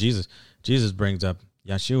even Jesus brings up,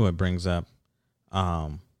 Yeshua brings up,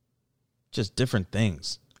 just different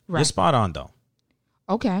things. Right. You're spot on, though.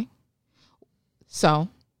 Okay. So,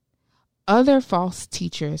 other false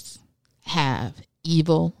teachers have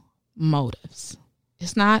evil motives.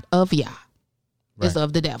 It's not of Yah. It's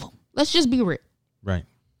of the devil. Let's just be real. Right.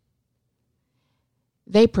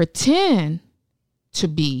 They pretend to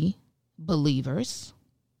be believers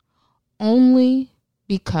only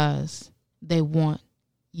because they want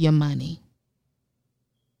your money.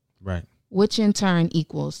 Right. Which in turn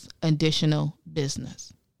equals additional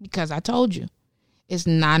business. Because I told you, it's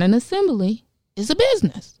not an assembly, it's a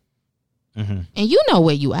business. And you know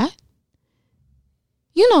where you at.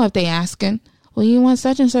 You know if they asking, well, you want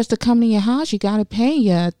such and such to come to your house, you got to pay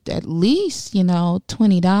at least,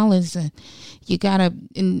 $20, and you got to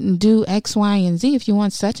do X, Y, and Z if you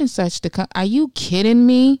want such and such to come. Are you kidding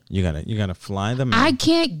me? You gotta fly them in. I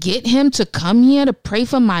can't get him to come here to pray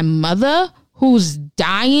for my mother who's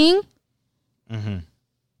dying.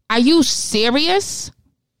 Are you serious?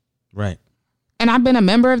 Right. And I've been a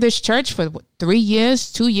member of this church for 3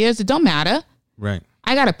 years, 2 years. It don't matter. Right.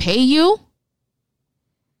 I got to pay you.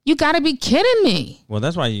 You got to be kidding me. Well,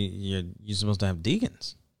 that's why you're supposed to have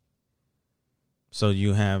deacons. So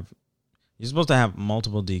you're supposed to have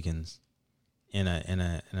multiple deacons in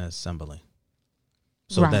an assembly,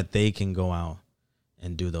 so that they can go out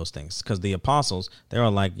and do those things. Because the apostles, they were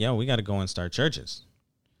like, "Yo, we got to go and start churches."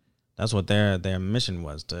 That's what their mission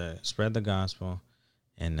was, to spread the gospel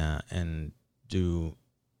and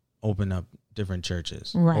open up different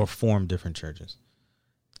churches or form different churches.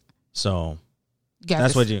 So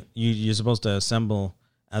that's what you're supposed to assemble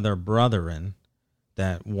other brethren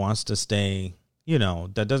that wants to stay,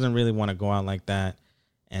 that doesn't really want to go out like that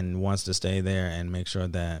and wants to stay there and make sure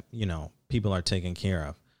that, people are taken care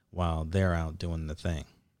of while they're out doing the thing.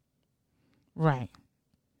 Right.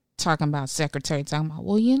 Talking about secretary, talking about,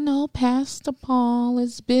 well, Pastor Paul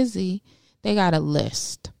is busy. They got a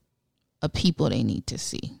list of people they need to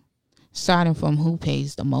see, starting from who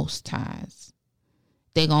pays the most tithes.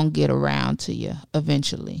 They're going to get around to you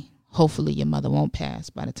eventually. Hopefully your mother won't pass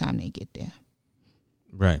by the time they get there.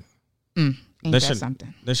 Right. Ain't that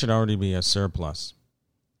something? There should already be a surplus.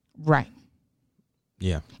 Right.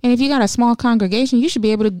 Yeah. And if you got a small congregation, you should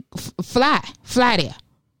be able to fly there.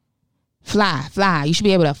 Fly. You should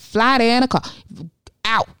be able to fly there in a car.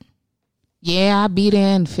 Out. Yeah, I'll be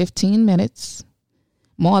there in 15 minutes.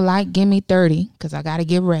 More like give me 30 because I got to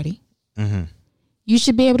get ready. You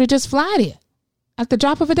should be able to just fly there at the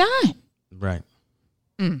drop of a dime. Right.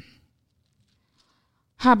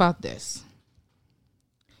 How about this?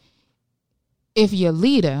 If your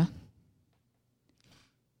leader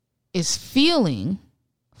is feeling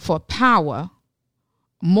for power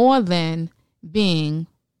more than being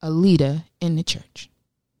a leader in the church.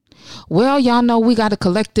 Well, y'all know we got to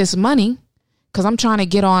collect this money because I'm trying to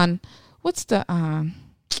get on, what's the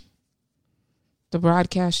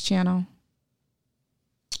broadcast channel?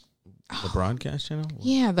 The broadcast channel?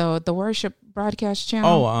 Yeah, the worship broadcast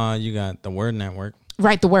channel. Oh, you got the Word Network.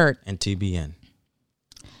 Right, the Word. And TBN.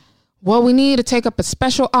 Well, we need to take up a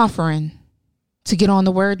special offering to get on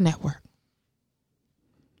the Word Network.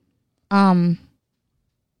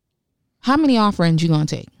 How many offerings you gonna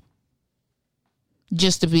take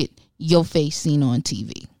just to get your face seen on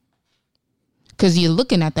TV? Because you're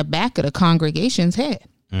looking at the back of the congregation's head.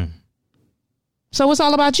 So it's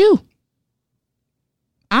all about you.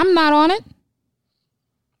 I'm not on it.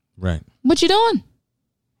 Right. What you doing?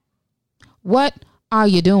 What are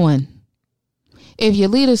you doing? If your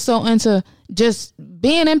leader's so into just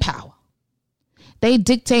being in power, they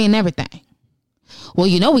dictating everything. Well,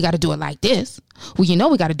 you know we got to do it like this. Well, you know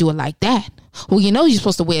we got to do it like that. Well, you know you're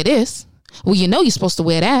supposed to wear this. Well, you know you're supposed to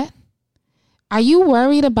wear that. Are you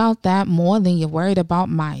worried about that more than you're worried about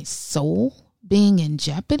my soul being in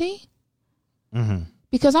jeopardy? Mm-hmm.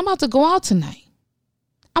 Because I'm about to go out tonight.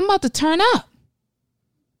 I'm about to turn up.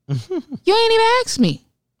 You ain't even asked me.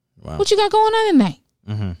 Wow. What you got going on tonight?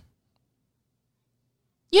 Mm-hmm.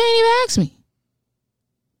 You ain't even asked me.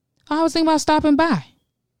 I was thinking about stopping by.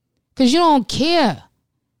 Because you don't care.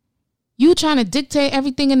 You trying to dictate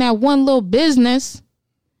everything in that one little business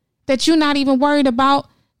that you're not even worried about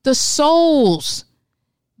the souls.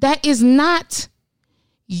 That is not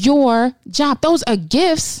your job. Those are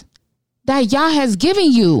gifts that Yah has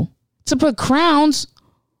given you to put crowns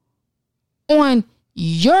on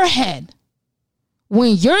your head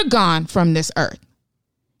when you're gone from this earth.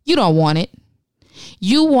 You don't want it.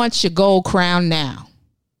 You want your gold crown now.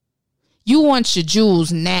 You want your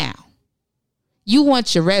jewels now. You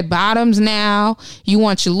want your red bottoms now. You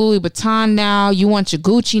want your Louis Vuitton now. You want your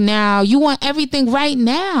Gucci now. You want everything right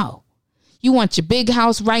now. You want your big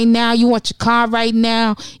house right now. You want your car right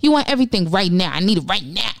now. You want everything right now. I need it right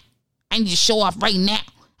now. I need to show off right now.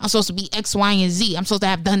 I'm supposed to be X, Y, and Z. I'm supposed to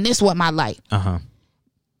have done this with my life.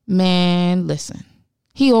 Man, listen.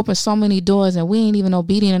 He opened so many doors and we ain't even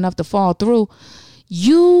obedient enough to fall through.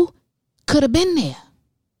 You could have been there.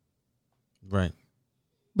 Right.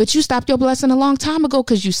 But you stopped your blessing a long time ago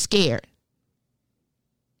because you scared.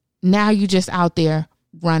 Now you just out there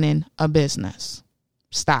running a business.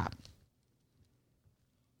 Stop.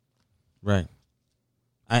 Right.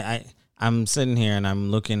 I'm sitting here and I'm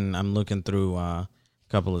looking through a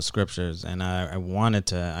couple of scriptures, and I wanted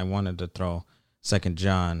to throw 2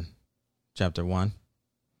 John chapter 1.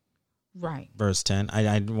 Right. Verse 10.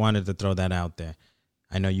 I wanted to throw that out there.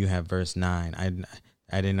 I know you have verse 9.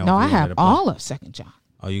 I didn't know. No, if I you wanted have to play. all of 2 John.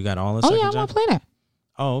 Oh, you got all of 2 John? Oh, yeah, I want to play that.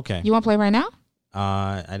 Oh, okay. You want to play right now?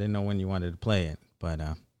 I didn't know when you wanted to play it, but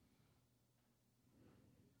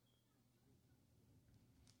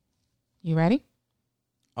you ready?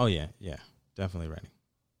 oh yeah, definitely ready.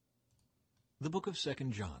 The book of 2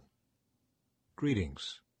 John.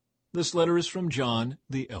 Greetings. This letter is from John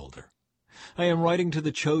the elder. I am writing to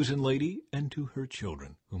the chosen lady and to her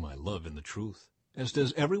children, whom I love in the truth, as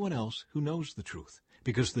does everyone else who knows the truth,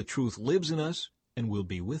 because the truth lives in us and will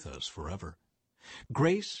be with us forever.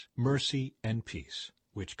 Grace, mercy, and peace,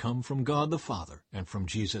 which come from God the Father and from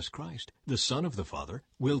Jesus Christ, the Son of the Father,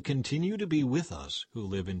 will continue to be with us who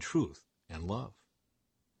live in truth and love.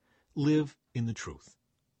 Live in the truth.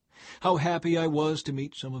 How happy I was to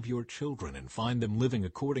meet some of your children and find them living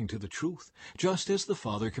according to the truth, just as the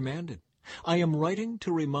Father commanded. I am writing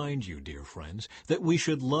to remind you, dear friends, that we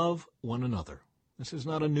should love one another. This is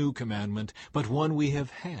not a new commandment, but one we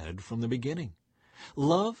have had from the beginning.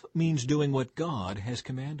 Love means doing what God has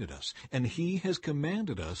commanded us, and He has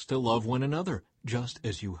commanded us to love one another, just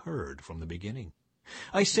as you heard from the beginning.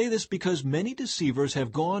 I say this because many deceivers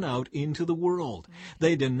have gone out into the world.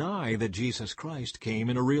 They deny that Jesus Christ came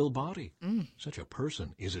in a real body. Such a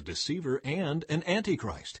person is a deceiver and an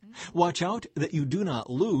antichrist. Watch out that you do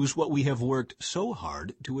not lose what we have worked so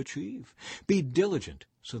hard to achieve. Be diligent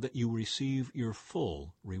so that you receive your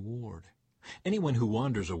full reward. Anyone who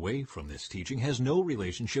wanders away from this teaching has no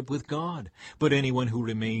relationship with God, but anyone who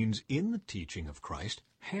remains in the teaching of Christ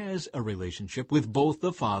has a relationship with both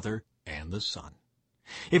the Father and the Son.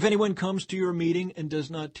 If anyone comes to your meeting and does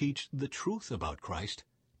not teach the truth about Christ,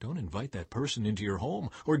 don't invite that person into your home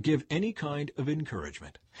or give any kind of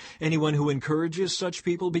encouragement. Anyone who encourages such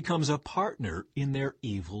people becomes a partner in their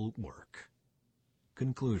evil work.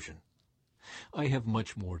 conclusion. I have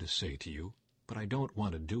much more to say to you, but I don't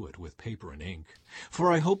want to do it with paper and ink,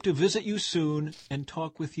 for I hope to visit you soon and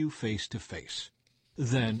talk with you face to face.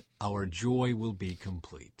 Then our joy will be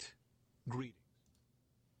complete. Greetings.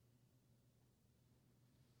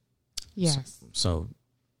 Yes. So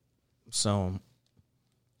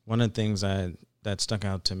one of the things that stuck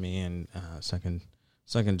out to me in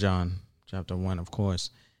Second John chapter 1, of course,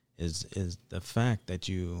 is the fact that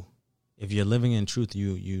if you're living in truth,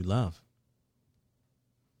 you love.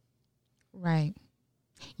 Right.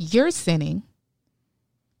 You're sinning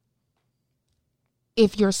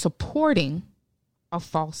if you're supporting a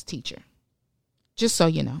false teacher. Just so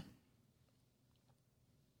you know.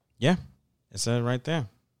 Yeah. It said it right there.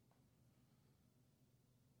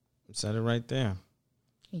 It said it right there.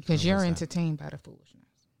 Because you're entertained by the foolishness.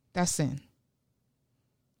 That's sin.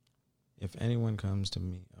 If anyone comes to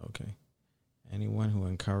me, okay. Anyone who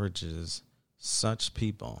encourages such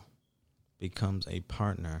people becomes a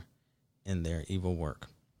partner in their evil work.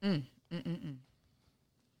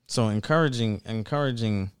 So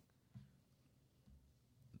encouraging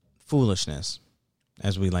foolishness,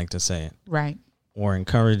 as we like to say it. Right. Or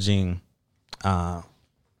encouraging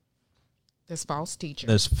this false teacher.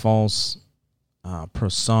 This false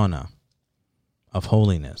persona of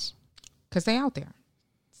holiness. Because they out there.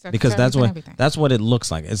 Because that's what it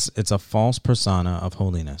looks like. It's a false persona of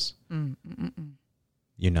holiness.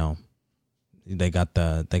 You know, they got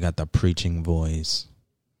the preaching voice.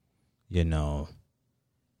 You know,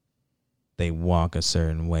 they walk a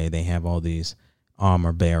certain way. They have all these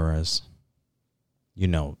armor bearers. You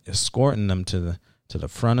know, escorting them to the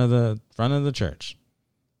front of the church,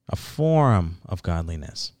 a forum of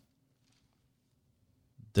godliness,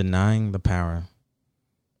 denying the power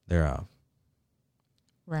thereof.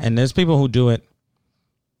 Right. And there's people who do it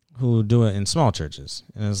in small churches.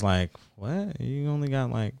 And it's like, what? You only got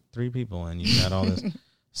like 3 people and you got all this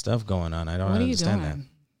stuff going on. I don't understand that.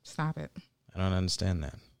 Stop it. I don't understand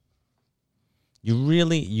that. You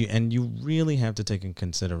really have to take in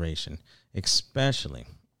consideration, especially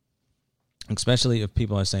if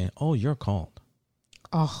people are saying, "Oh, you're called."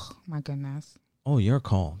 Oh, my goodness. Oh, you're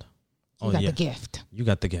called. You got the gift. You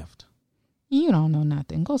got the gift. You don't know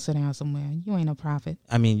nothing. Go sit down somewhere. You ain't a prophet.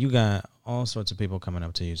 I mean, you got all sorts of people coming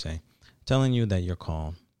up to you telling you that you're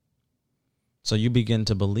called. So you begin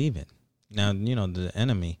to believe it. Now, you know, the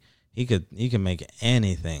enemy, he could make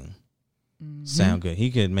anything sound good. He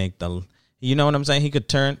could make you know what I'm saying? He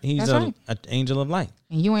could he's an angel of light.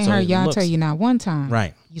 And you ain't heard y'all tell you not one time.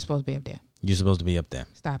 Right. You're supposed to be up there. You're supposed to be up there.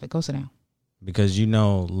 Stop it. Go sit down. Because you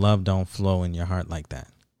know love don't flow in your heart like that.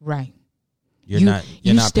 Right. You're not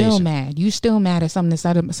still patient. mad. You still mad at something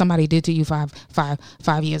that somebody did to you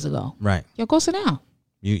five years ago. Right. Yo, go sit down.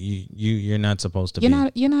 You're not supposed to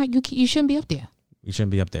you shouldn't be up there. You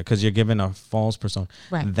shouldn't be up there because you're given a false persona.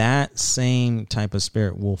 Right. That same type of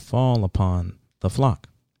spirit will fall upon the flock.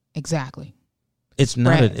 Exactly. It's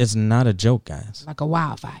not a joke, guys. Like a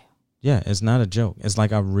wildfire. Yeah, it's not a joke. It's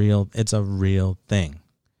like it's a real thing.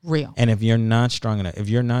 Real. And if you're not strong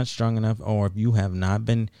enough, or if you have not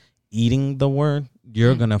been eating the word,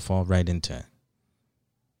 you're going to fall right into it.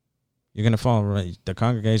 You're going to fall right. The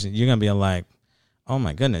congregation, you're going to be like, oh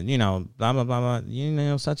my goodness, you know, blah, blah, blah, blah, you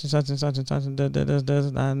know, such and such and such and such and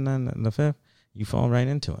the fifth, you fall right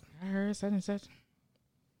into it. I heard such and such.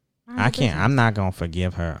 I'm not going to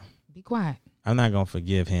forgive her. Be quiet. I'm not going to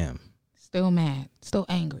forgive him. Still mad. Still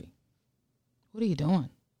angry. What are you doing?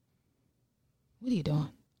 What are you doing?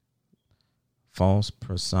 False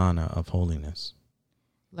persona of holiness.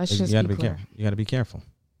 Let's just be clear. You got to be careful.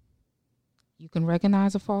 You can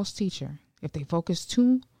recognize a false teacher if they focus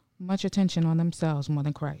too much attention on themselves more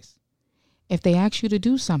than Christ. If they ask you to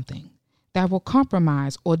do something that will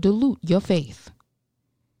compromise or dilute your faith.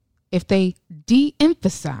 If they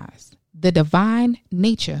de-emphasize the divine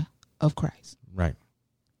nature of Christ. Right.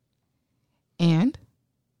 And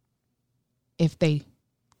if they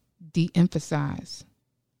de-emphasize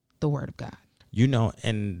the word of God.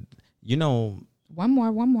 One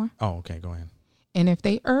more. Oh, okay, go ahead. And if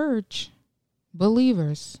they urge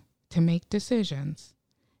believers to make decisions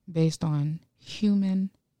based on human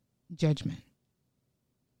judgment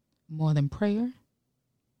more than prayer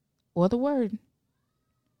or the word,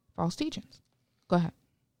 false teachings. Go ahead.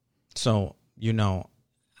 So,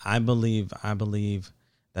 I believe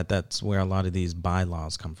that that's where a lot of these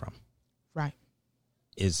bylaws come from. Right.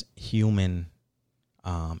 Is human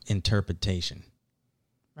interpretation.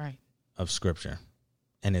 Right. Of Scripture.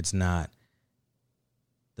 And it's not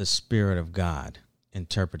the Spirit of God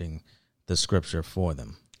interpreting the Scripture for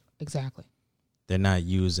them. Exactly. They're not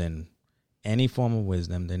using any form of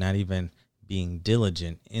wisdom. They're not even being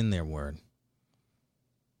diligent in their word.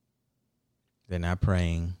 They're not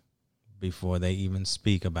praying before they even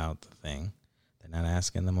speak about the thing. They're not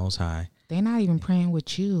asking the Most High. They're not even praying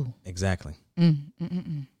with you. Exactly.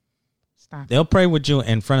 Stop. They'll pray with you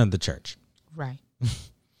in front of the church. Right.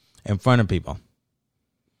 In front of people.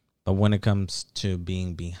 But when it comes to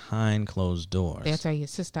being behind closed doors. They'll tell you,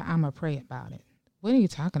 sister, I'm going to pray about it. What are you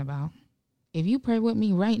talking about? If you pray with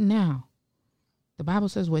me right now, the Bible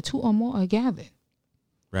says where two or more are gathered.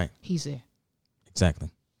 Right. He's there.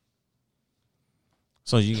 Exactly.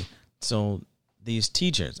 So these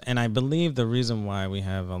teachers, and I believe the reason why we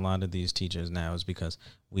have a lot of these teachers now is because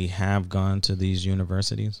we have gone to these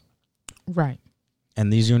universities. Right.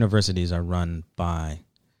 And these universities are run by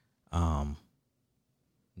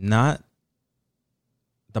not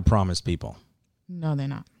the promised people. No, they're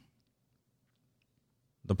not.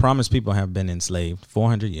 The promised people have been enslaved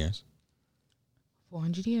 400 years.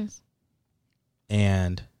 400 years.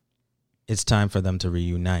 And it's time for them to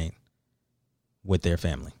reunite with their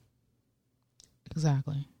family.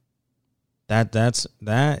 Exactly.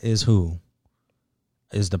 That is who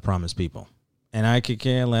is the promised people. And I could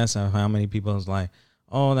care less of how many people is like,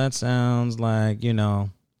 oh, that sounds like,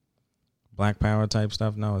 Black Power type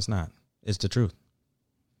stuff. No, it's not. It's the truth.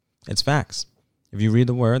 It's facts. If you read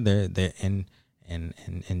the word, they're in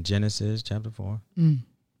Genesis chapter 4.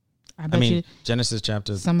 I bet you Genesis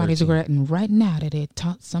chapter somebody's 13. regretting right now that they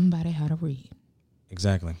taught somebody how to read.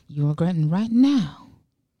 Exactly. You're regretting right now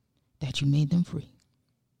that you made them free.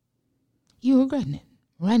 You're regretting it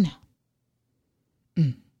right now.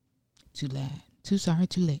 Too late. Too sorry,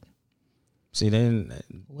 too late. See, they didn't.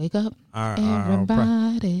 Wake up,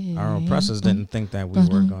 everybody. Our oppressors didn't think that we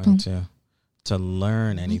were going to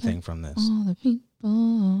learn anything from this. All the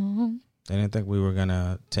people. They didn't think we were going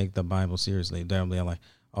to take the Bible seriously. They'll be like,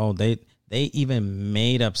 oh, they even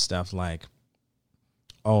made up stuff like,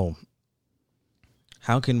 oh,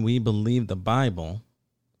 how can we believe the Bible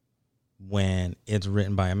when it's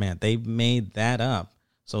written by a man? They made that up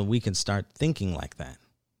so we can start thinking like that.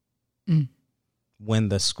 When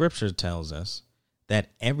the scripture tells us that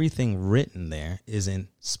everything written there is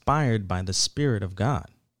inspired by the Spirit of God.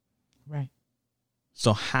 Right.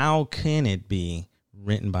 So how can it be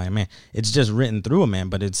written by a man? It's just written through a man,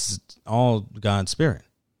 but it's all God's Spirit.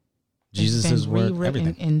 Jesus' word,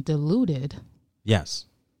 everything. And diluted. Yes.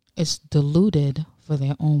 It's diluted for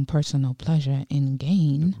their own personal pleasure and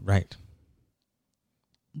gain. Right.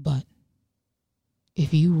 But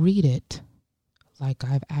if you read it like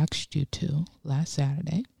I've asked you to last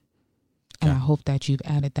Saturday, and I hope that you've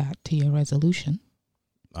added that to your resolution.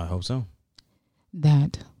 I hope so.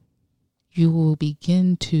 That you will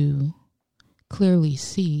begin to clearly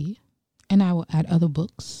see, and I will add other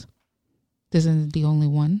books. This isn't the only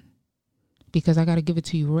one, because I got to give it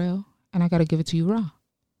to you real, and I got to give it to you raw.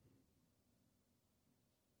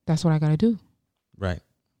 That's what I got to do. Right.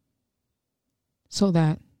 So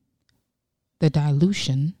that the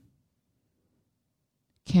dilution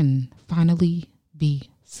can finally be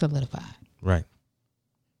solidified. Right.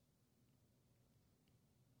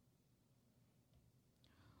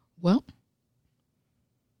 Well,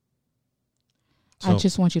 I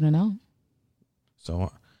just want you to know.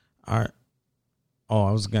 So, I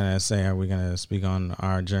was going to say, are we going to speak on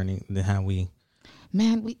our journey, how we...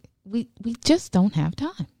 Man, we just don't have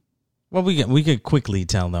time. Well, we could quickly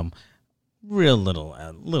tell them real little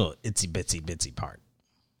itsy bitsy part.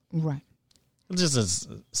 Right. Just as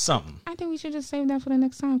something. I think we should just save that for the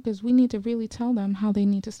next time, because we need to really tell them how they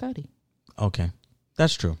need to study. Okay.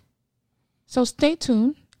 That's true. So stay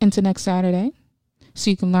tuned into next Saturday so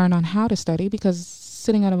you can learn on how to study, because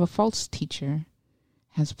sitting out of a false teacher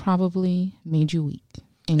has probably made you weak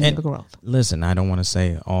in your growth. Listen, I don't want to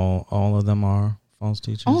say all of them are false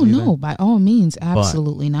teachers. Oh, either, no, by all means,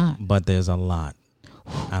 absolutely not. But there's a lot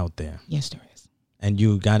out there. Yes, there is. And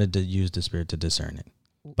you got to use the Spirit to discern it.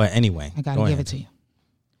 But anyway, I got to give it to you.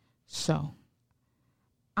 So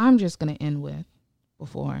I'm just going to end with,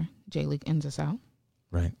 before J-League ends us out.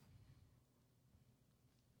 Right.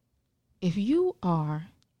 If you are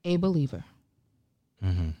a believer,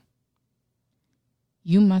 mm-hmm.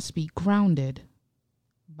 you must be grounded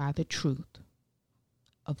by the truth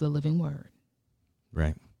of the living word.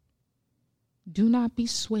 Right. Do not be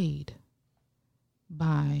swayed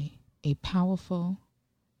by a powerful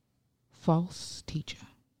false teacher.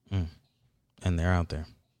 And they're out there.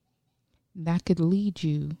 That could lead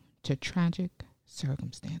you to tragic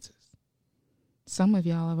circumstances. Some of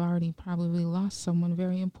y'all have already probably lost someone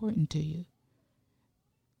very important to you,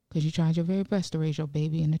 because you tried your very best to raise your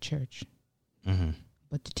baby in the church. Mm-hmm.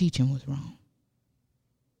 But the teaching was wrong.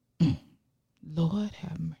 Lord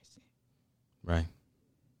have mercy. Right.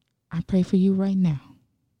 I pray for you right now.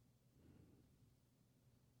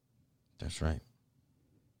 That's right.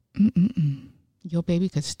 Your baby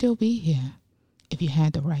could still be here if you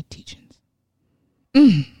had the right teachings.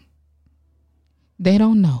 They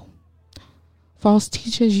don't know. False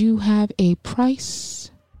teachers, you have a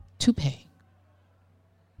price to pay.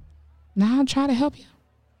 Now I'll try to help you.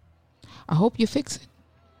 I hope you fix it.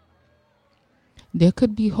 There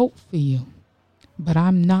could be hope for you, but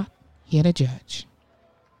I'm not here to judge.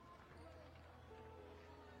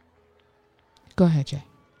 Go ahead, Jay.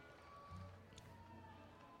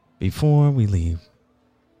 Before we leave,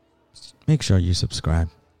 make sure you subscribe,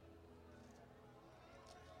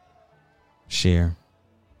 share,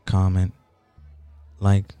 comment,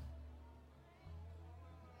 like,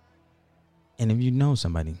 and if you know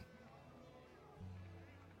somebody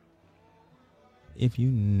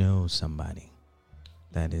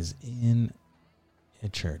that is in a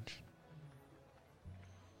church,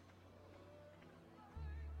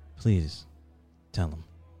 please tell them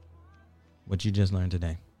what you just learned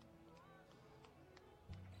today.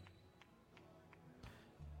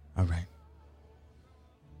 All right.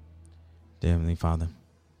 Dear Heavenly Father,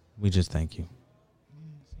 we just thank you.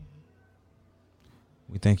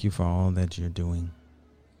 We thank you for all that you're doing.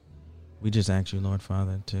 We just ask you, Lord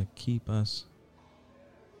Father, to keep us,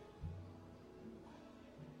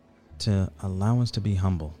 to allow us to be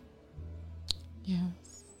humble.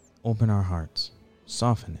 Yes. Open our hearts,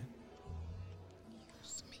 soften it.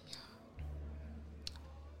 Yes, me.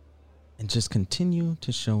 And just continue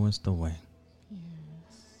to show us the way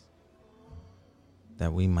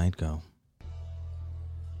that we might go.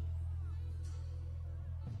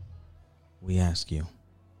 We ask you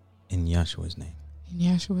in Yeshua's name. In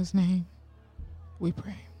Yeshua's name, we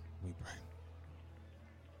pray. We pray.